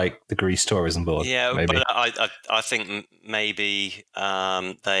was like the Greece Tourism Board? Yeah, maybe? But I think maybe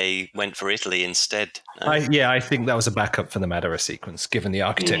they went for Italy instead. I think that was a backup for the Madeira sequence, given the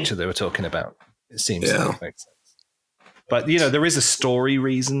architecture they were talking about. It seems to make sense. But, there is a story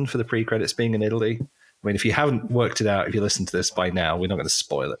reason for the pre-credits being in Italy. I mean, if you haven't worked it out, if you listen to this by now, we're not going to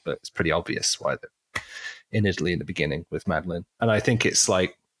spoil it, but it's pretty obvious why they're in Italy in the beginning with Madeline. And I think it's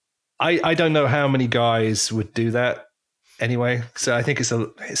like, I don't know how many guys would do that anyway. So I think it's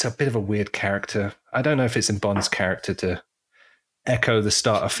a bit of a weird character. I don't know if it's in Bond's character to echo the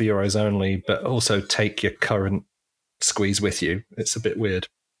start of For Your Eyes Only, but also take your current squeeze with you. It's a bit weird.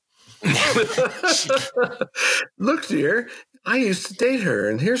 Look, dear, I used to date her,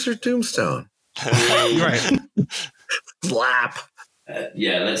 and here's her tombstone. Right. Slap.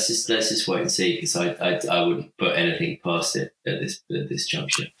 Let's just wait and see, because I wouldn't put anything past it at this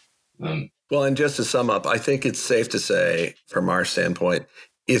juncture. Well, and just to sum up, I think it's safe to say, from our standpoint,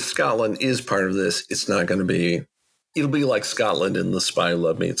 if Scotland is part of this, it's not going to be. It'll be like Scotland in The Spy Who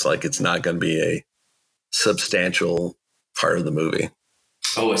Loved Me. It's like it's not going to be a substantial part of the movie.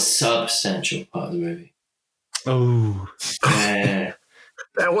 Oh, a substantial part of the movie. Oh.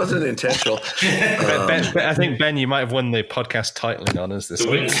 That wasn't intentional. Ben, I think, Ben, you might have won the podcast titling honors this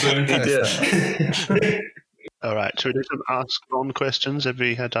week. He did. All right, should we do some Ask Bond questions? Have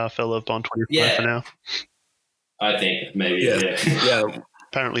we had our fill of Bond 25 for now? I think maybe, yeah.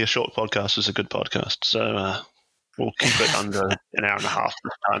 Apparently a short podcast is a good podcast, so we'll keep it under an hour and a half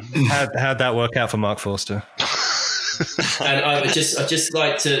this time. How'd that work out for Mark Forster? And I would just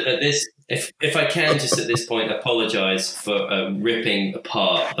like to, at this, if I can, just at this point, apologise for ripping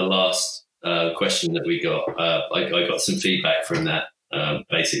apart the last question that we got. I got some feedback from that,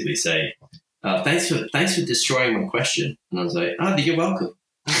 basically saying, thanks for destroying my question. And I was like, you're welcome.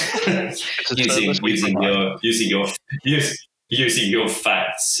 using your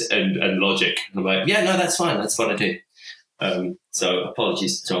facts and logic. And I'm like, yeah, no, that's fine. That's what I do. So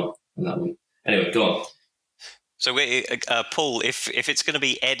apologies to Tom on that one. Anyway, go on. So, Paul, if it's going to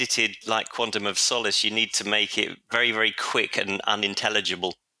be edited like Quantum of Solace, you need to make it very, very quick and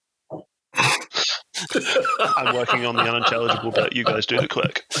unintelligible. I'm working on the unintelligible bit. You guys do the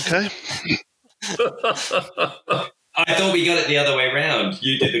quick, okay? I thought we got it the other way around.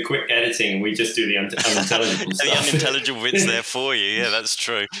 You did the quick editing, and we just do the unintelligible stuff. The unintelligible bit's there for you. Yeah, that's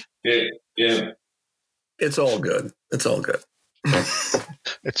true. Yeah. It's all good. It's all good.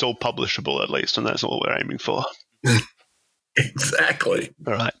 It's all publishable, at least, and that's what we're aiming for. Exactly.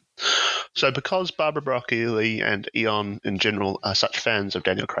 All right. So because Barbara Broccoli and Eon in general are such fans of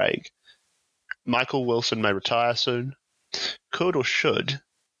Daniel Craig, Michael Wilson may retire soon. Could or should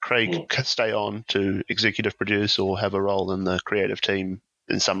Craig stay on to executive produce or have a role in the creative team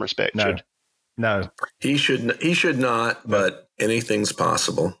in some respect? No. He should not, but anything's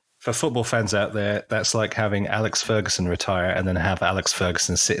possible. For football fans out there, that's like having Alex Ferguson retire and then have Alex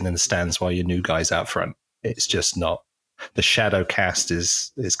Ferguson sitting in the stands while your new guy's out front. It's just not. The shadow cast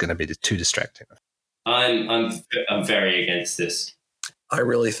is going to be too distracting. I'm very against this. I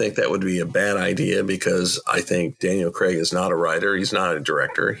really think that would be a bad idea, because I think Daniel Craig is not a writer. He's not a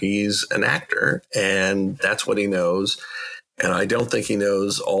director. He's an actor, and that's what he knows. And I don't think he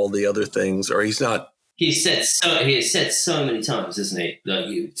knows all the other things, or he's not. He has said so many times, hasn't he? Like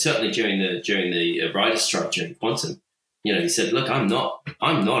certainly during the writer's strike during Quantum, he said, "Look, I'm not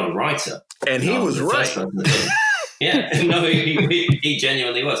a writer," and he was right. Yeah, no, he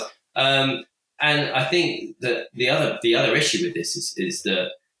genuinely was. And I think that the other issue with this is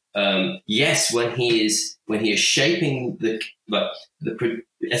that yes, when he is shaping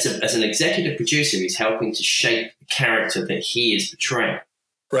as an executive producer, he's helping to shape the character that he is portraying.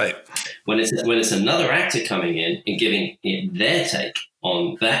 Right. When it's another actor coming in and giving it their take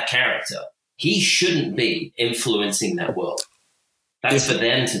on that character, he shouldn't be influencing that world. That's for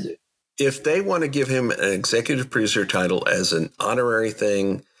them to do. If they want to give him an executive producer title as an honorary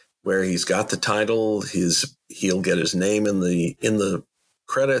thing, where he's got the title, he'll get his name in the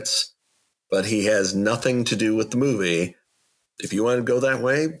credits, but he has nothing to do with the movie. If you want to go that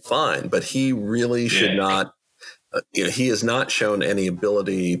way, fine. But he really should not. He has not shown any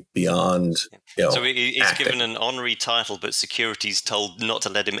ability beyond. So he's acting. given an honorary title, but security's told not to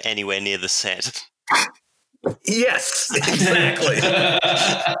let him anywhere near the set. Yes, exactly.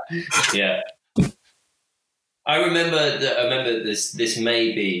 Yeah. I remember this. This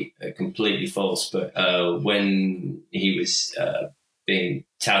may be completely false, but when he was being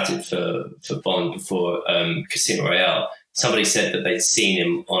touted for Bond before Casino Royale, somebody said that they'd seen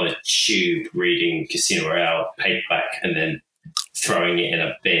him on a tube reading Casino Royale paperback and then throwing it in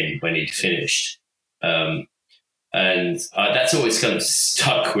a bin when he'd finished. And that's always kind of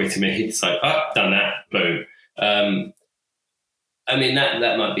stuck with me. It's like, done that, boom. I mean,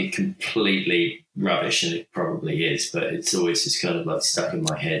 that might be completely rubbish, and it probably is, but it's always just kind of like stuck in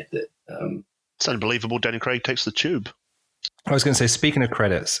my head that... It's unbelievable Daniel Craig takes the tube. I was going to say, speaking of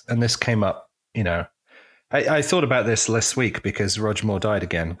credits, and this came up, I thought about this last week because Roger Moore died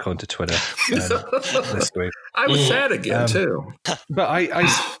again, according to Twitter this week. I was sad again too. But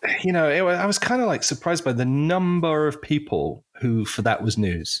I was kind of like surprised by the number of people who for that was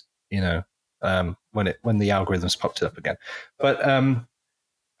news. When the algorithms popped it up again. But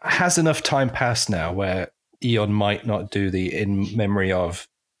has enough time passed now where Eon might not do the in memory of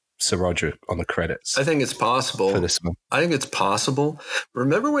Sir Roger on the credits? I think it's possible for this one. I think it's possible.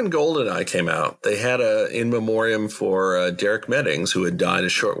 Remember when GoldenEye came out? They had a in memoriam for Derek Meddings, who had died a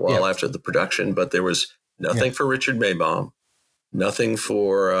short while after the production, but there was nothing for Richard Maybaum, nothing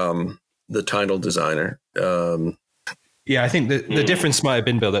for the title designer. I think the difference might have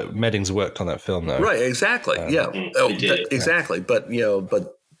been, Bill, that Meddings worked on that film, though. Right, exactly. Exactly. But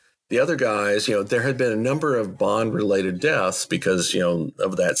the other guys, there had been a number of Bond-related deaths because,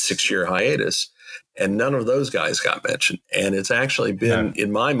 of that 6-year hiatus, and none of those guys got mentioned. And it's actually been,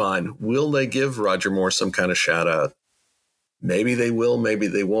 in my mind, will they give Roger Moore some kind of shout-out? Maybe they will, maybe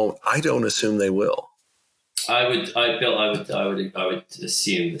they won't. I don't assume they will. I would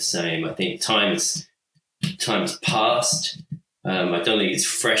assume the same. I think time's passed. I don't think it's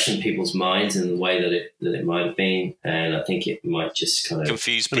fresh in people's minds in the way that it might have been, and I think it might just kind of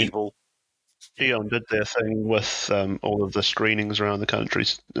confuse people. Eon did their thing with all of the screenings around the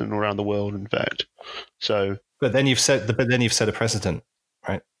countries and around the world, in fact. So, but then you've set a precedent,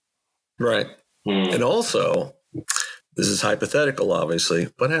 right? Right, and also, this is hypothetical, obviously.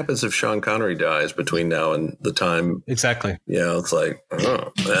 What happens if Sean Connery dies between now and the time? Exactly. It's like,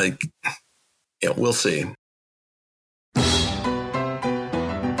 we'll see.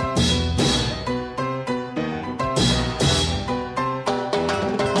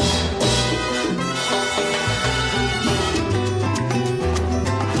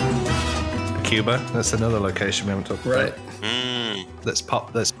 Cuba. That's another location we haven't talked about. Right. That's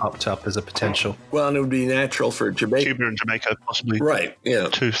popped up as a potential. Well, and it would be natural for Jamaica. Cuba and Jamaica, possibly. Right. Yeah.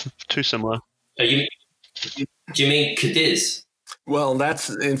 Too similar. Do you mean Cadiz? Well, that's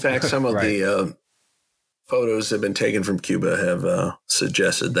in fact some of the photos that have been taken from Cuba have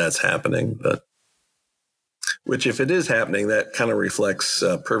suggested that's happening. But which, if it is happening, that kind of reflects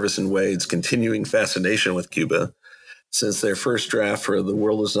Purvis and Wade's continuing fascination with Cuba, since their first draft for The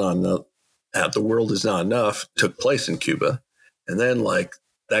World Is Not Enough took place in Cuba. And then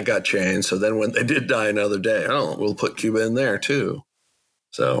that got changed. So then when they did Die Another Day, we'll put Cuba in there too.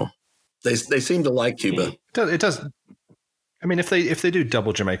 So they seem to like Cuba. It does. I mean, if they do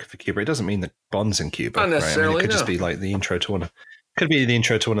double Jamaica for Cuba, it doesn't mean that Bond's in Cuba. Not necessarily. Right? I mean, it could just be like the intro to one. Could be the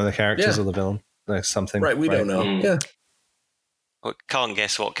intro to one of the characters or the villain. Like something. Right. We don't know. Yeah. I can't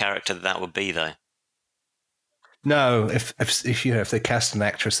guess what character that would be, though. No, if they cast an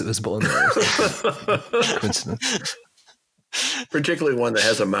actress that was born there, coincidence. Particularly one that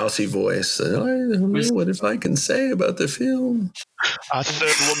has a mousy voice. What if I can say about the film? Our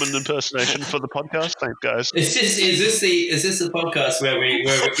third woman impersonation for the podcast. Thanks, guys. Is this the podcast where we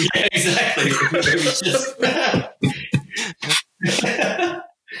yeah, exactly where we just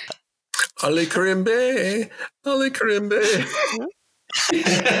Ali Karimbe.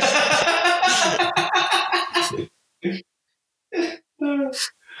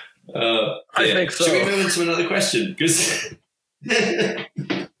 I think so. Should we move on to another question?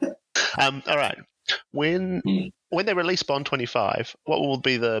 All right. When they release Bond 25, what will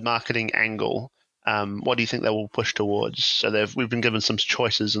be the marketing angle? What do you think they will push towards? So we've been given some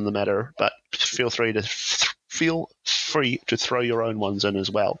choices in the matter, but feel free to throw your own ones in as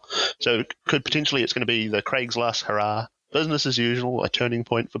well. So could potentially it's going to be the Craig's last hurrah, business as usual, a turning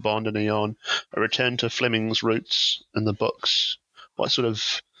point for Bond and Eon, a return to Fleming's roots in the books. What sort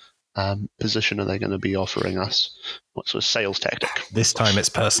of position are they going to be offering us? What sort of sales tactic? This time it's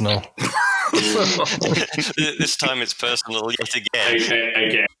personal. This time it's personal yet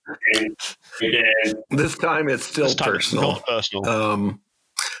again. Again. This time it's still personal. Not personal.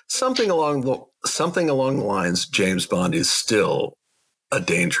 Something along the lines, James Bond is still a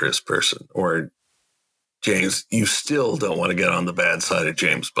dangerous person, or James, you still don't want to get on the bad side of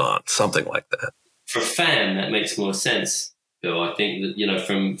James Bond. Something like that. For a fan, that makes more sense, Bill. I think that,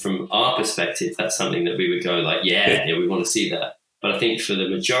 from our perspective, that's something that we would go like, yeah, we want to see that. But I think for the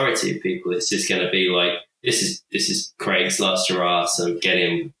majority of people, it's just going to be like, this is Craig's last hurrah, so get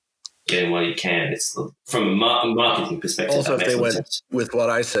him while you can. It's from a marketing perspective. Also, if they went with what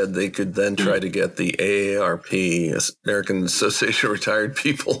I said, they could then try to get the AARP, American Association of Retired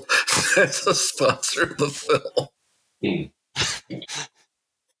People, as a sponsor of the film.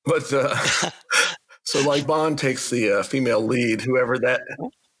 But so, like, Bond takes the female lead, whoever that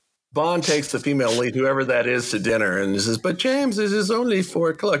Bond takes the female lead, whoever that is, to dinner and says, "But James, this is only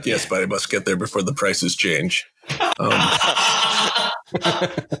 4:00. Yes, but I must get there before the prices change.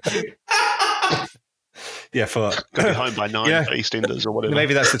 Yeah, for Got to be home by 9 Yeah. for EastEnders or whatever.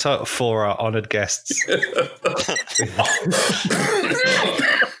 maybe that's the title for our honoured guests.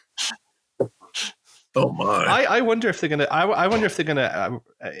 Oh my! I wonder if they're gonna. I wonder if they're gonna.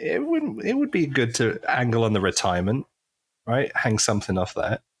 It would be good to angle on the retirement, right? Hang something off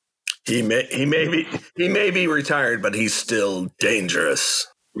that. He may be retired, but he's still dangerous.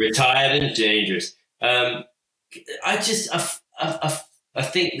 Retired and dangerous. I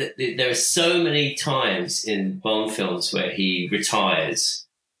think that there are so many times in Bond films where he retires.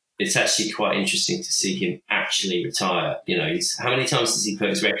 It's actually quite interesting to see him actually retire. You know, how many times does he put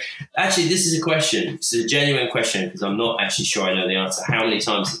his record? Actually, this is a question. It's a genuine question because I'm not actually sure I know the answer. How many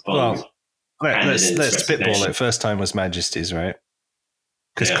times has Bond? Let's spitball it. First time was Majesty's, right?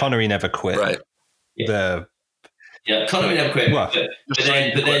 Because Connery never quit. Right. Connery never quit. Well, but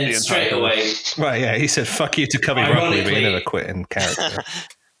then straight away. Right, yeah. He said, "Fuck you" to Cubby Broccoli, but he never quit in character.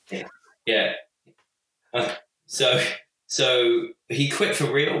 Yeah. So he quit for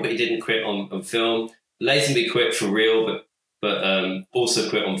real, but he didn't quit on film. Lazenby quit for real, but also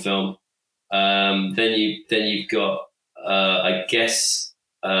quit on film. Then you've got I guess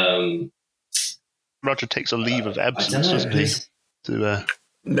Roger takes a leave of absence, doesn't he? To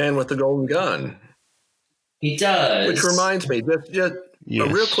Man with the Golden Gun. He does. Which reminds me, just yes. a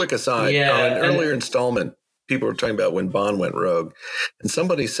real quick aside. Yeah, On an earlier installment, people were talking about when Bond went rogue, and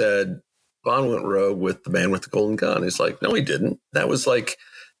somebody said Bond went rogue with the Man with the Golden Gun. It's like, no, he didn't. That was like,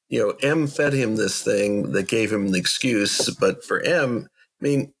 M fed him this thing that gave him the excuse. But for M, I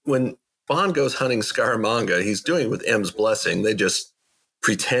mean, when Bond goes hunting Scaramanga, he's doing it with M's blessing. They just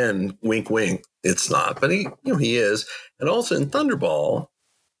pretend, wink, wink, it's not. But he is. And also in Thunderball,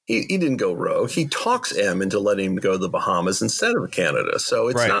 he didn't go rogue. He talks M into letting him go to the Bahamas instead of Canada. So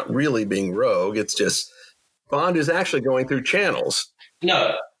it's not really being rogue. It's just Bond is actually going through channels.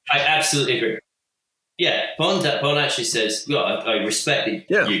 No, I absolutely agree. Yeah, Bond actually says, "Well, I respect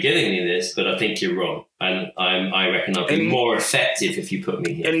that you're giving me this, but I think you're wrong, and I reckon I'll be more effective if you put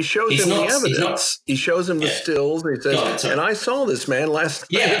me here." And he shows him the evidence. He shows him the stills. And he says, "And I saw this man last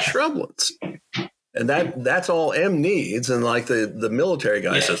night at Shrublands." And that's all M needs. And like the military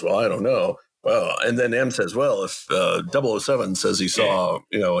guy says, "Well, I don't know." Well, and then M says, "Well, if 007 says he saw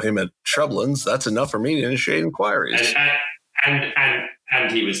him at Shrublands, that's enough for me to initiate inquiries."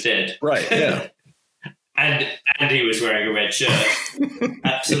 And he was dead. Right. Yeah. and he was wearing a red shirt.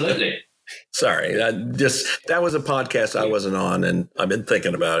 Absolutely. Sorry, that was a podcast I wasn't on, and I've been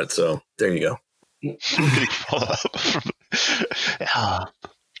thinking about it. So there you go. Can you follow up?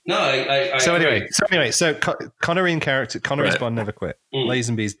 No, I So agree. anyway, Connery in character, Connery's Bond never quit.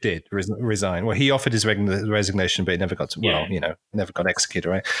 Lazenby's did resign. Well, he offered his resignation, but he never got to. Never got executed.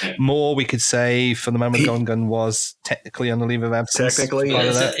 Right. Yeah. More we could say for the Man with the Golden Gun was technically on the leave of absence. Technically,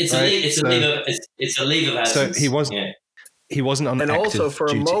 it's a leave of absence. So he wasn't. Yeah. He wasn't on. And active also for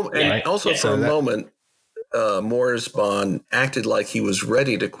duty, a moment. right? And also for a moment. Morris Bond acted like he was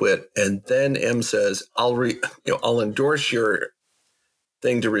ready to quit, and then M says, "I'll endorse your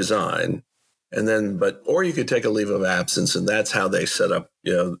thing to resign," and then or you could take a leave of absence, and that's how they set up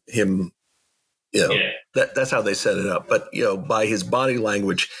him. That's how they set it up. But by his body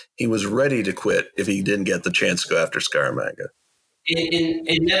language, he was ready to quit if he didn't get the chance to go after Scaramanga. In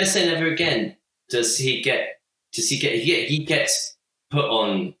Never Say Never Again, he gets put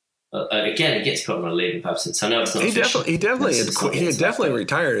on. Again, he gets put on a leave of absence. I know it's not. He definitely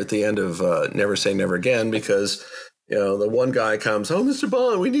retired at the end of Never Say Never Again because the one guy comes, "Oh, Mr.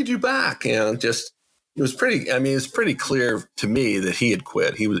 Bond, we need you back." It was pretty. I mean, it's pretty clear to me that he had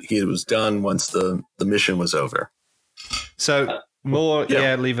quit. He was done once the mission was over. So more,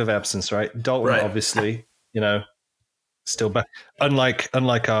 leave of absence, right? Dalton, obviously, still back. Unlike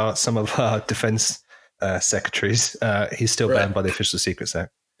some of our defense secretaries, he's still banned by the Official Secrets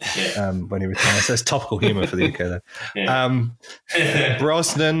Act. When he retires. So it's topical humor for the UK though.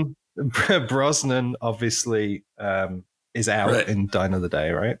 Brosnan obviously is out in Die Another Day,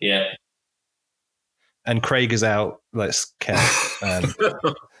 right? Yeah. And Craig is out. Let's count.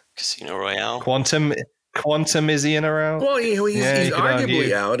 Casino Royale. Quantum, is he in or out? Well, he's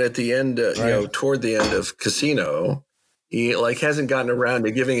arguably out at the end, toward the end of Casino. He hasn't gotten around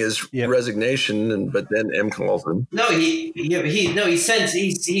to giving his resignation, but then M calls him. No, he sends the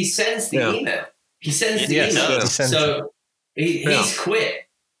email. He sends the email. So he's quit.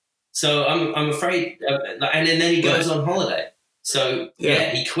 So I'm afraid, and then he goes on holiday. So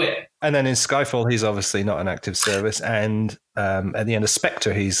he quit. And then in Skyfall, he's obviously not an active service. And at the end of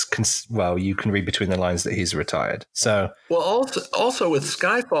Spectre, you can read between the lines that he's retired. So, well, also with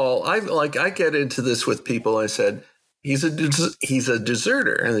Skyfall, I get into this with people. I said he's a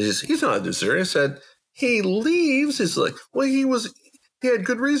deserter, and he's not a deserter. I said he leaves. It's like, well, he had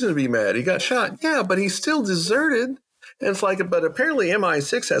good reason to be mad. He got shot. Yeah, but he still deserted. And it's like, but apparently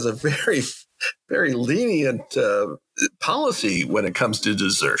MI6 has a very, very lenient policy when it comes to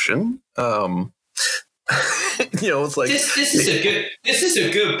desertion. It's like this is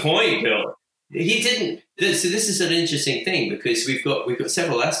a good point, Bill. He didn't. So this is an interesting thing because we've got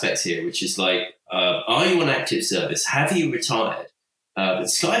several aspects here, which is like, are you on active service? Have you retired? With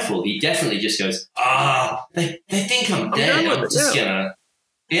Skyfall, he definitely just goes, they think I'm dead. I'm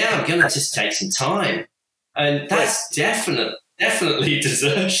gonna just take some time, and that's definitely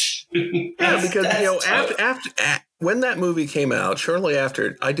desertion. Yeah, because after when that movie came out, shortly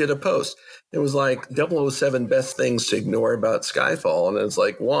after, I did a post. It was like 007 best things to ignore about Skyfall, and it's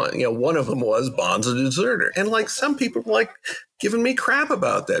like one of them was Bond's a deserter, and like some people were like giving me crap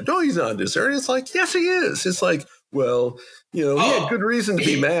about that. No, he's not a deserter. It's like, yes, he is. It's like, well, he had good reason to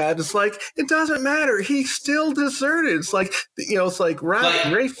be mad. It's like, it doesn't matter. He still deserted. It's like, it's like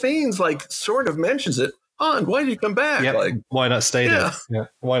Ralph Fiennes like sort of mentions it. Han, why did you come back? Yep. Like, why not stay dead? Yeah.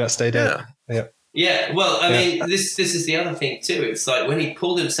 Why not stay dead? Yeah. Yeah, well, I mean, this is the other thing too. It's like when he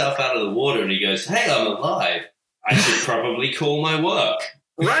pulled himself out of the water and he goes, "Hey, I'm alive. I should probably call my work."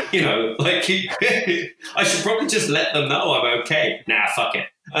 Right. I should probably just let them know I'm okay. Nah, fuck it.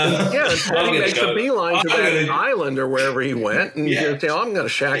 He makes a beeline to that island or wherever he went, and I'm going to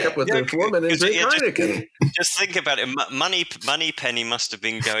shack up with this woman and drink Heineken. Just think about it. Moneypenny must have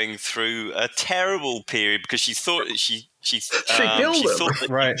been going through a terrible period because she thought she killed him. Thought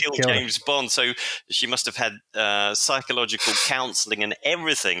that he killed James Bond, so she must have had psychological counselling and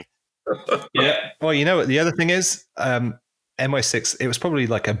everything. Yeah. Well, you know what the other thing is? MI6, it was probably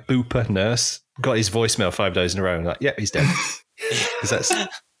like a booper nurse got his voicemail 5 days in a row and like, yeah, he's dead.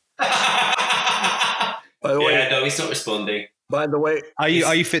 By the way, no, he's not responding. By the way, are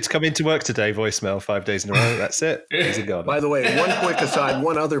you fit to come into work today? Voicemail 5 days in a row. That's it. He's a god. By the way, one quick aside,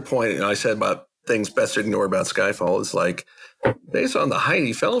 one other point I said about things best to ignore about Skyfall is like, based on the height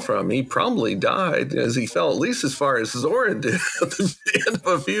he fell from, he probably died as he fell at least as far as Zorin did at the end of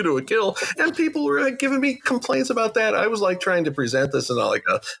A View to a Kill. And people were like giving me complaints about that. I was like trying to present this in like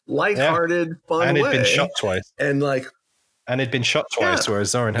a lighthearted, fun way. And he'd been shot twice. And he'd been shot twice,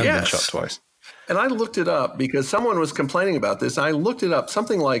 whereas Zorin hadn't been shot twice. And I looked it up because someone was complaining about this. I looked it up.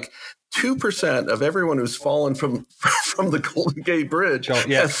 Something like 2% of everyone who's fallen from the Golden Gate Bridge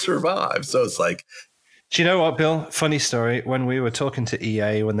has survived. So it's like, do you know what, Bill? Funny story. When we were talking to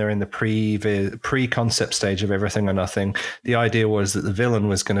EA, when they're in the pre-concept stage of Everything or Nothing, the idea was that the villain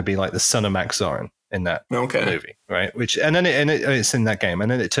was going to be like the son of Max Zorin in that movie, right? It's in that game,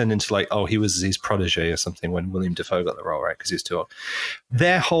 and then it turned into like, he was his protege or something when William Dafoe got the role, right? Because he was too old.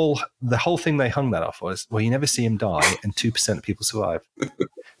 The whole thing they hung that off was, well, you never see him die, and 2% of people survive.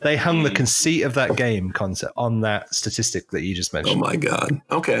 They hung the conceit of that game concept on that statistic that you just mentioned. Oh my God.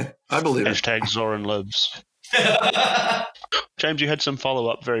 Okay. I believe it. Hashtag Zorin lives. James, you had some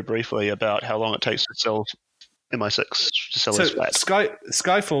follow-up very briefly about how long it takes to sell MI6 to sell his fat.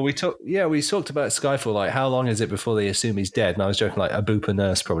 Skyfall, we talked about Skyfall, like how long is it before they assume he's dead? And I was joking, like a booper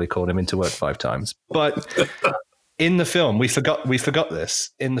nurse probably called him into work 5 times. But in the film, we forgot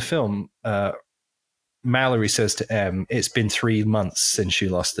this. In the film, Mallory says to M, it's been 3 months since you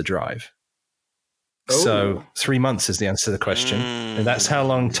lost the drive. Oh. So 3 months is the answer to the question. And that's how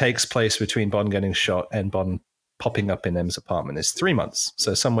long takes place between Bond getting shot and Bond popping up in M's apartment. It's 3 months.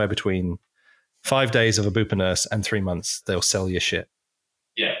 So somewhere between 5 days of a booper nurse and 3 months, they'll sell your shit.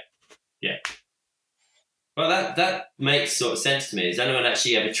 Yeah. Well, that makes sort of sense to me. Has anyone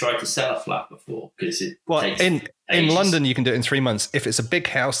actually ever tried to sell a flat before? Because in London, you can do it in 3 months. If it's a big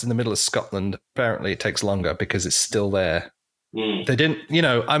house in the middle of Scotland, apparently it takes longer because it's still there. They didn't,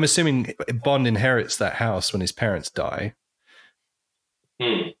 I'm assuming Bond inherits that house when his parents die.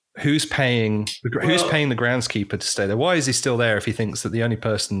 Who's paying the groundskeeper to stay there? Why is he still there if he thinks that the only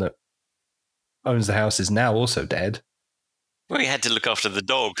person that owns the house is now also dead? Well, he had to look after the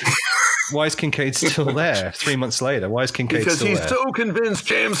dog. Why is Kincaid still there 3 months later? Why is Kincaid still there? Because he's so convinced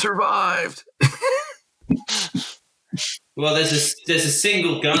James survived. Well, there's a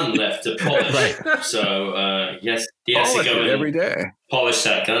single gun left to polish. Right. So, yes, he has to go every day. Polish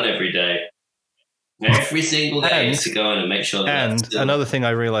that gun every day. Every single day he has to go in and make sure that. And another thing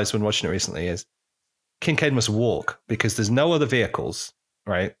I realized when watching it recently is Kincaid must walk because there's no other vehicles,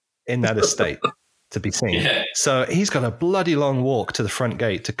 right, in that estate. to be seen. Yeah. So he's got a bloody long walk to the front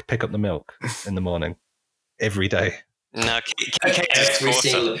gate to pick up the milk in the morning every day. No, Kate is Every quarter.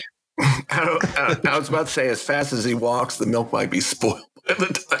 single. I was about to say, as fast as he walks, the milk might be spoiled by the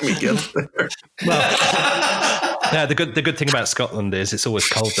time he gets there. Well, yeah, the good thing about Scotland is it's always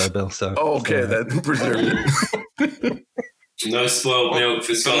cold though, Bill. So Okay, that preserves. No spoiled milk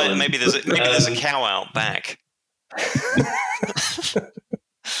for But Scotland. maybe there's a cow out back. That's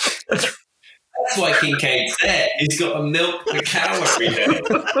why Kincaid's there. He's got to milk the cow every day,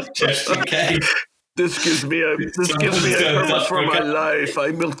 just in case. This gives me a purpose for my life.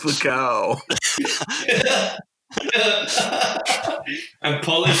 I milk the cow. And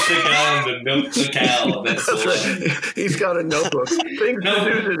polish the ground and milk the cow. That's That's all. right. He's got a notebook. Things No,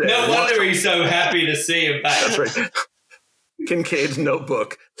 to do today. no wonder he's so happy to see him back. That's right. Kincaid's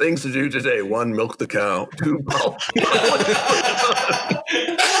notebook. Things to do today. 1, milk the cow. 2,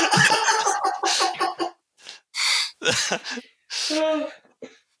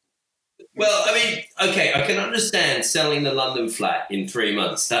 Well, I mean, okay, I can understand selling the London flat in 3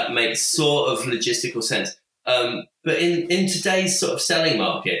 months. That makes sort of logistical sense. But in today's sort of selling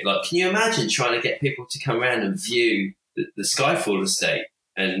market, like, can you imagine trying to get people to come around and view the Skyfall estate?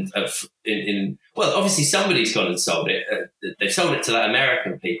 And well, obviously somebody's gone and sold it. They've sold it to that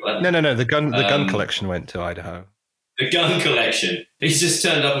American people. haven't no. The gun collection went to Idaho. The gun collection. He's just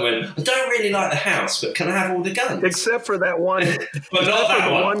turned up and went, I don't really like the house, but can I have all the guns? except for that one. But not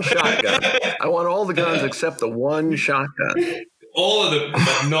that one shotgun. I want all the guns except the one shotgun. All of them,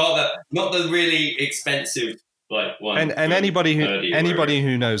 but not the really expensive one. And anybody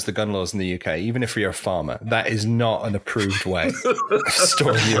who knows the gun laws in the UK, even if you're a farmer, that is not an approved way of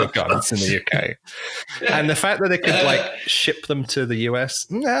storing your guns in the UK. And the fact that they could ship them to the US,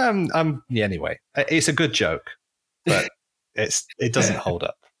 anyway, it's a good joke, but it doesn't hold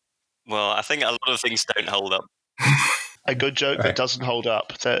up. Well, I think a lot of things don't hold up. A good joke Right. that doesn't hold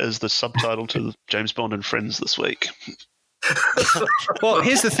up. That is the subtitle to James Bond and Friends this week. Well,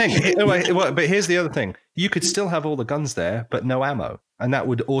 here's the thing. But here's the other thing. You could still have all the guns there, but no ammo. And that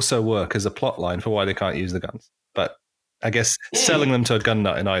would also work as a plot line for why they can't use the guns. But I guess selling them to a gun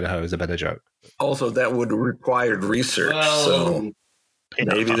nut in Idaho is a better joke. Also, that would require research. Well, so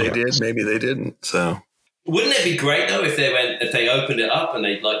maybe they did, maybe they didn't. So wouldn't it be great though if they opened it up and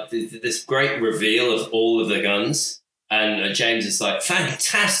they did this great reveal of all of the guns, and James is like,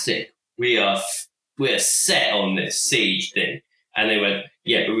 fantastic, we're set on this siege thing, and they went,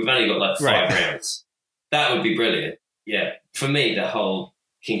 yeah, but we've only got 5 rounds. That would be brilliant. Yeah, for me, the whole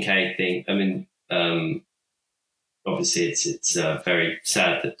Kincaid thing. I mean, obviously it's very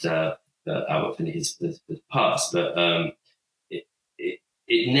sad that Albert Finney has passed, but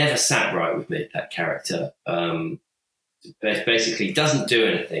it never sat right with me, that character. Basically doesn't do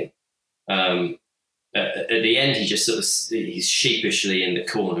anything. At the end, he just he's sheepishly in the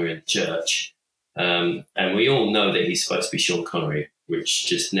corner in the church. And we all know that he's supposed to be Sean Connery, which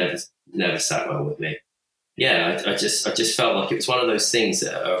just never sat well with me. Yeah, I just felt like it was one of those things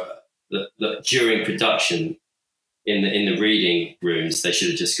that during production in the reading rooms, they should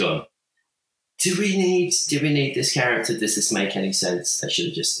have just gone, do we need this character? Does this make any sense? They should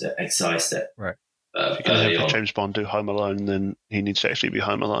have just excised it. Right. If you're going to have James Bond do Home Alone, then he needs to actually be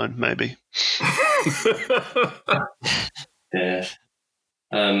Home Alone, maybe. Yeah.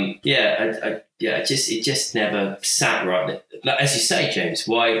 It just never sat right. As you say, James,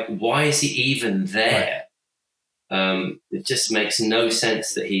 why is he even there? It just makes no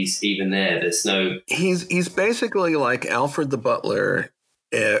sense that he's even there. There's no. he's basically like Alfred the butler.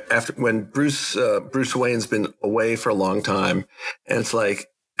 After when Bruce Wayne's been away for a long time, and it's like,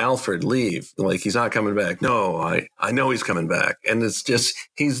 Alfred, leave. Like, he's not coming back. No, I know he's coming back. And it's just,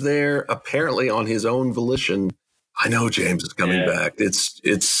 he's there apparently on his own volition. I know James is coming back.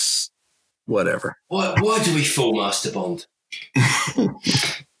 It's whatever. Why do we fool Master Bond?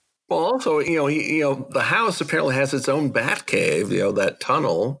 Well, also, the house apparently has its own bat cave, that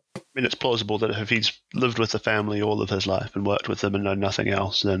tunnel. I mean, it's plausible that if he's lived with the family all of his life and worked with them and known nothing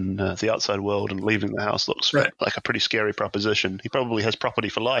else, then the outside world and leaving the house looks like a pretty scary proposition. He probably has property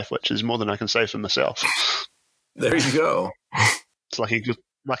for life, which is more than I can say for myself. There you go. It's lucky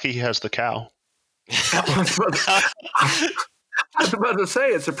he has the cow. I was about to say,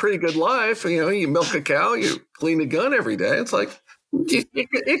 it's a pretty good life. You milk a cow, you clean a gun every day. It's like, it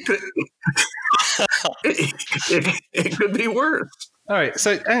could be worse. All right,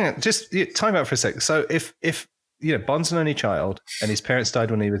 so hang on, just time out for a sec. So if Bond's an only child and his parents died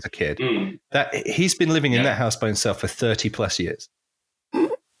when he was a kid, that he's been living in that house by himself for 30 plus years.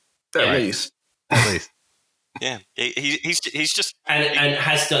 At least. Yeah, he's just and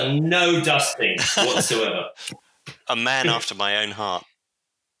has done no dusting whatsoever. a man after my own heart.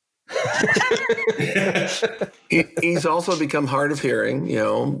 He's also become hard of hearing. You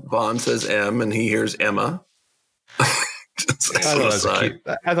know, Bond says M and he hears Emma. I thought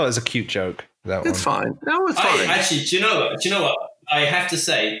it was a cute joke. That it's one. fine. No, it's fine. Actually, do you know what? I have to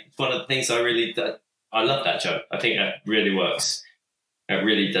say, one of the things I love that joke. I think that really works. It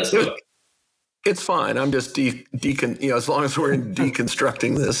really does work. It's fine. I'm just as long as we're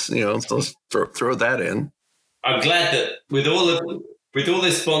deconstructing this, so let's throw that in. I'm glad that with all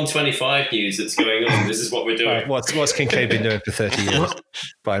this Bond 25 news that's going on, this is what we're doing. What's Kincaid been doing for 30 years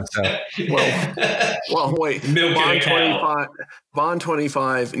by himself? Well, wait. Bond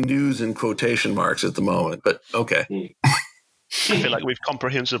 25 news in quotation marks at the moment, but okay. I feel like we've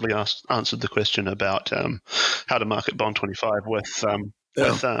comprehensively answered the question about how to market Bond 25 with. So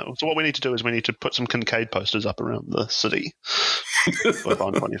what we need to do is we need to put some Kincaid posters up around the city for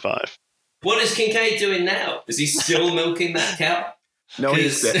Bond 25. What is Kincaid doing now? Is he still milking that cow? No,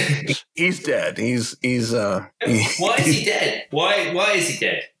 he's dead. He's dead. Why is he dead? Why is he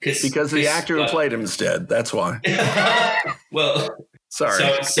dead? Because the actor who played him is dead. That's why. Well,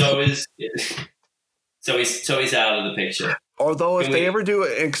 sorry. So he's out of the picture. Although if they ever do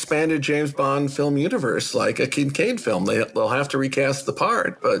an expanded James Bond film universe, like a Kincaid film, they'll have to recast the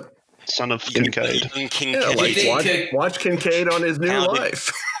part. But son of Kincaid. Watch Kincaid on his new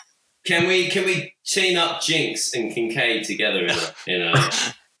life. Can we chain up Jinx and Kincaid together in a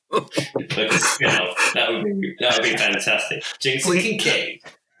like a spin-off? That would be fantastic. Jinx and Kincaid.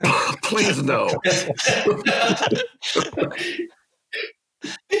 Please no.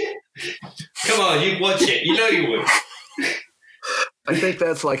 Come on, you'd watch it. You know you would. I think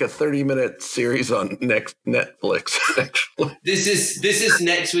that's like a 30-minute series on Netflix, actually. This is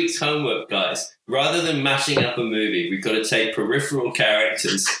next week's homework, guys. Rather than mashing up a movie, we've got to take peripheral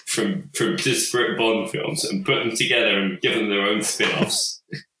characters from disparate Bond films and put them together and give them their own spin-offs.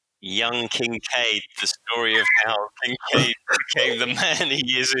 Young Kincaid, the story of how Kincaid became the man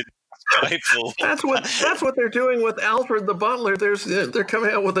he is in Skyfall. That's what they're doing with Alfred the Butler. They're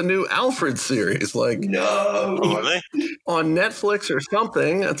coming out with a new Alfred series, like on Netflix or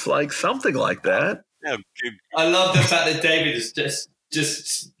something. It's like something like that. Oh, I love the fact that David is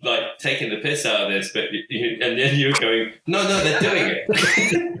just like taking the piss out of this, but and then you're going, no, they're doing it.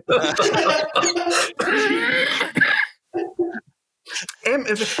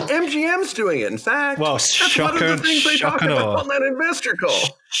 MGM's doing it. In fact, that's one of the things they talk about on that investor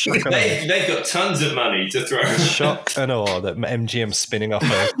call. They've got tons of money to throw. Shock and awe that MGM's spinning off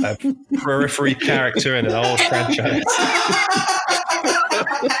a periphery character in an old franchise.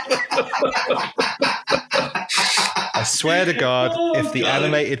 I swear to God, if the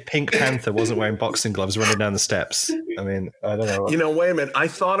animated Pink Panther wasn't wearing boxing gloves running down the steps, I mean, I don't know. Wait a minute. I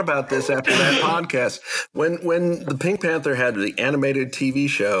thought about this after that podcast. When the Pink Panther had the animated TV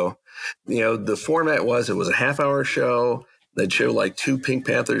show, the format was it was a half-hour show. They'd show like two Pink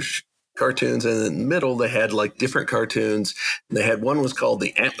Panther cartoons, and in the middle they had like different cartoons. And they had one was called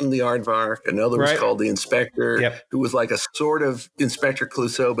the Ant and the Aardvark, another was called the Inspector, who was like a sort of Inspector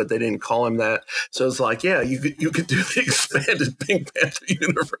Clouseau, but they didn't call him that. So it's like, you could do the expanded Pink Panther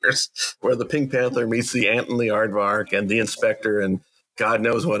universe where the Pink Panther meets the Ant and the Aardvark and the Inspector and God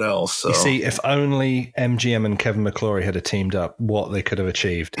knows what else. So. You see, if only MGM and Kevin McClory had teamed up, what they could have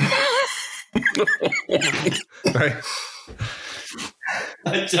achieved. Right.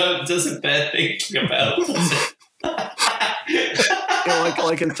 It doesn't bear thinking about.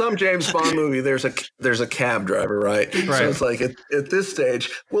 Like in some James Bond movie, there's a cab driver, right? So it's like at this stage,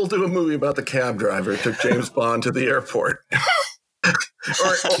 we'll do a movie about the cab driver who took James Bond to the airport.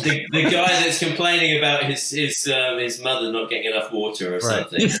 The guy that's complaining about his mother not getting enough water or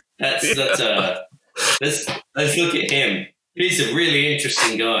something. Let's look at him. He's a really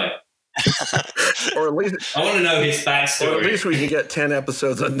interesting guy. Or at least I want to know his backstory. Or at least we can get 10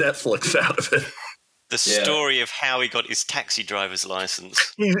 episodes on Netflix out of it. The story of how he got his taxi driver's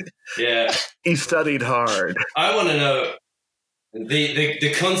license. He studied hard. I want to know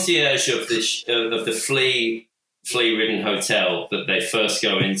the concierge of the flea-ridden hotel that they first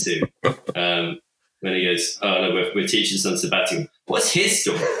go into. When he goes, "Oh no, we're teachers on sabbatical." What's his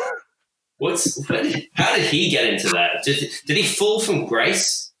story? How did he get into that? Did he fall from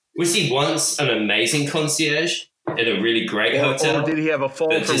grace? Was he once an amazing concierge in a really great hotel? Or did he have a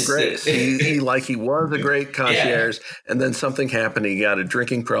fall from grace? He was a great concierge, and then something happened. He got a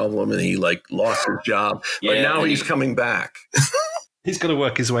drinking problem, and he lost his job. But now he's coming back. He's got to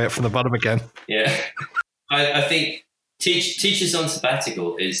work his way up from the bottom again. Yeah, I think teachers on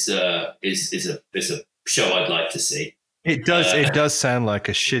sabbatical is a show I'd like to see. It does. It does sound like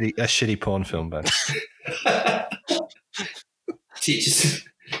a shitty porn film, Ben. Teachers,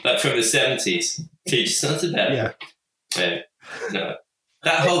 like from the 70s. Teachers not to better. Yeah. No.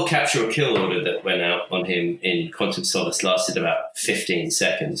 That whole capture or kill order that went out on him in Quantum Solace lasted about 15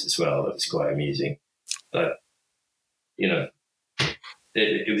 seconds as well. That was quite amusing. But,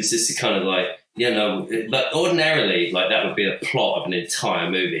 it was just kind of like, but ordinarily, like that would be the plot of an entire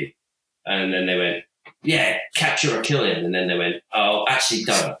movie. And then they went, yeah, capture or kill him. And then they went, oh, actually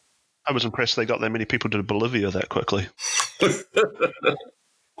don't. I was impressed they got that many people to Bolivia that quickly.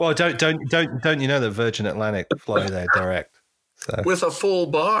 Well, don't you know that Virgin Atlantic fly there direct? So. With a full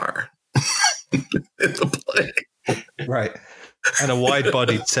bar in the plane. Right. And a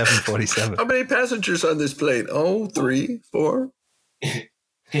wide-bodied 747. How many passengers on this plane? Oh, 3, 4.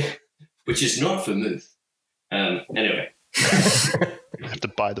 Which is not vermouth. Anyway. You have to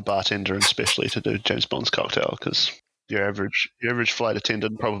buy the bartender and especially to do James Bond's cocktail because your average flight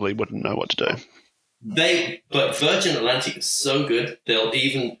attendant probably wouldn't know what to do. But Virgin Atlantic is so good, they'll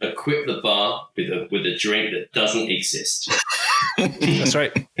even equip the bar with a drink that doesn't exist. That's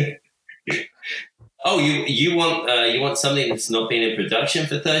right. Oh, you want something that's not been in production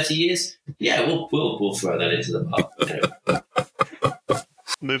for 30 years? Yeah, we'll throw that into the bar. Anyway.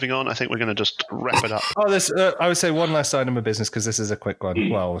 Moving on, I think we're going to just wrap it up. Oh, there's I would say one last item of business because this is a quick one.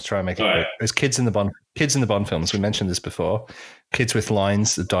 Well, we'll try and make it quick. There's kids in the Bond films. We mentioned this before. Kids with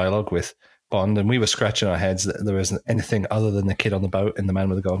lines, the dialogue with Bond, and we were scratching our heads that there isn't anything other than the kid on the boat and the man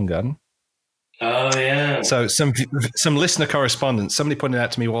with the golden gun. Oh yeah. So some listener correspondence. Somebody pointed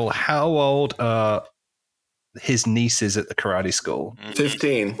out to me, well, how old are his nieces at the karate school?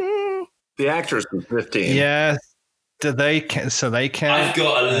 15. The actress was 15. Yeah. Do they? So they can. I've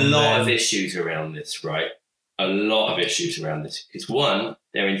got a lot of issues around this, right? A lot of issues around this because one,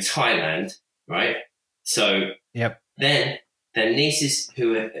 they're in Thailand, right? So yep. Then their nieces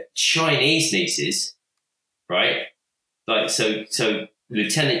who are Chinese nieces, right? Like so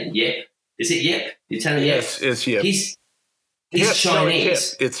Lieutenant Yip, is it Yip? Lieutenant Yip? Yes, it's Yip. He's Hip,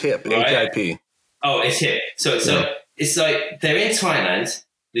 Chinese. No, it's Hip. Right? HIP. Oh, it's Hip. So it's like they're in Thailand.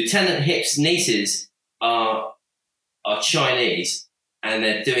 Lieutenant Hip's nieces are Chinese and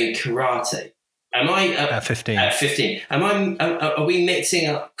they're doing karate. Am I at 15? At 15. Are we mixing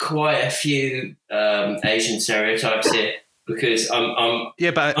up quite a few Asian stereotypes here? Because I'm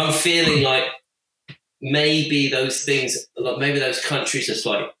feeling like maybe those things, maybe those countries are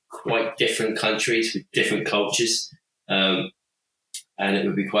like quite different countries with different cultures, and it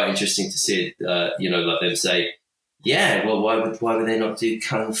would be quite interesting to see, like them say, yeah, well, why would they not do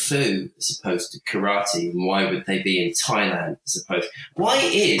kung fu as opposed to karate, and why would they be in Thailand as opposed? Why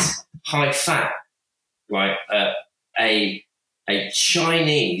is High Fat, right, a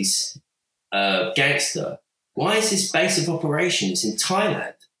Chinese gangster? Why is his base of operations in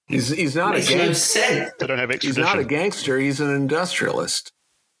Thailand? He's not a gangster. No sense. They don't have extradition. He's not a gangster. He's an industrialist.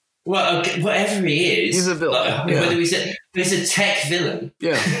 Well, whatever he is, he's a villain. Whether he's a tech villain,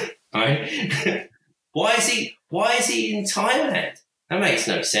 yeah, right? Why is he in Thailand? That makes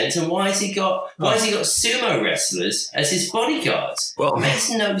no sense. And why has he got sumo wrestlers as his bodyguards? Well, it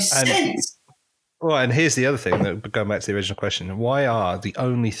makes no sense. Well, and here's the other thing, that going back to the original question. Why are the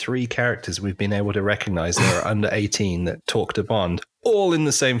only 3 characters we've been able to recognize that are under 18 that talk to Bond all in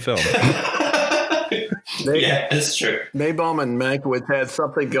the same film? Yeah, that's true. Maybaum and Mankiewicz had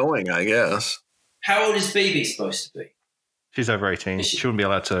something going, I guess. How old is BB supposed to be? She's over 18. She wouldn't be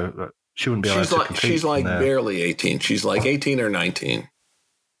allowed to... She wouldn't be allowed to compete. She's like barely 18. She's like 18 or 19.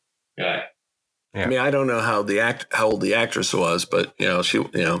 Right. Yeah. I mean, I don't know how old the actress was, but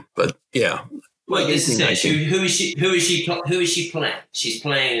but yeah. Well, this is it. Who is she playing? She's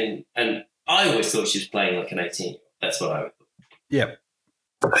playing, and I always thought she was playing like an 18-year-old. That's what I would thought. Yeah.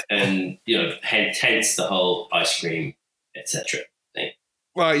 And hence the whole ice cream, etc. thing.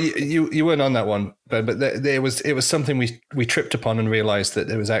 Well, you weren't on that one, but it was something we tripped upon and realized that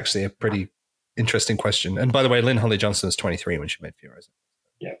it was actually a pretty interesting question. And by the way, Lynn Holly Johnson was 23 when she made Furiosa.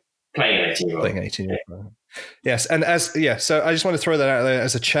 Yeah, playing an 18-year-old. Playing an 18-year-old. Yes, and so I just want to throw that out there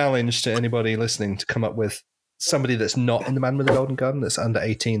as a challenge to anybody listening to come up with somebody that's not in The Man with the Golden Gun, that's under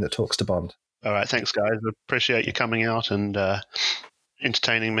 18, that talks to Bond. All right, thanks, guys. I appreciate you coming out and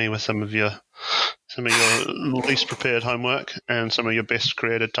entertaining me with some of your least prepared homework and some of your best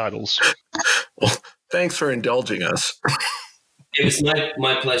created titles. Well, thanks for indulging us. It was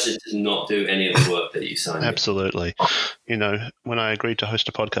my pleasure to not do any of the work that you signed. Absolutely. When I agreed to host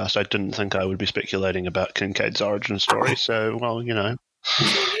a podcast, I didn't think I would be speculating about Kincaid's origin story. So, well, you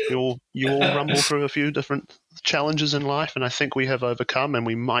all rumble through a few different challenges in life, and I think we have overcome, and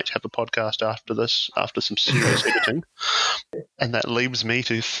we might have a podcast after this, after some serious editing. And that leaves me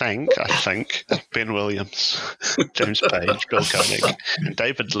to thank, I think, Ben Williams, James Page, Bill Koenig, and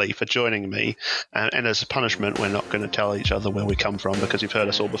David Lee for joining me. And as a punishment, we're not going to tell each other where we come from because you've heard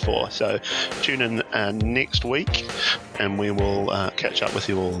us all before. So tune in next week, and we will catch up with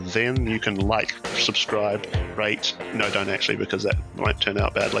you all then. You can like, subscribe, rate. No, don't actually, because that might turn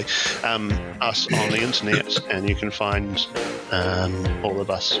out badly. Us on the internet, and you can find all of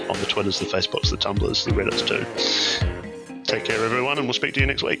us on the Twitters, the Facebooks, the Tumblrs, the Reddits too. Take care, everyone, and we'll speak to you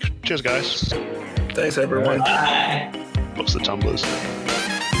next week. Cheers, guys. Thanks, everyone. Bye. What's the Tumblrs?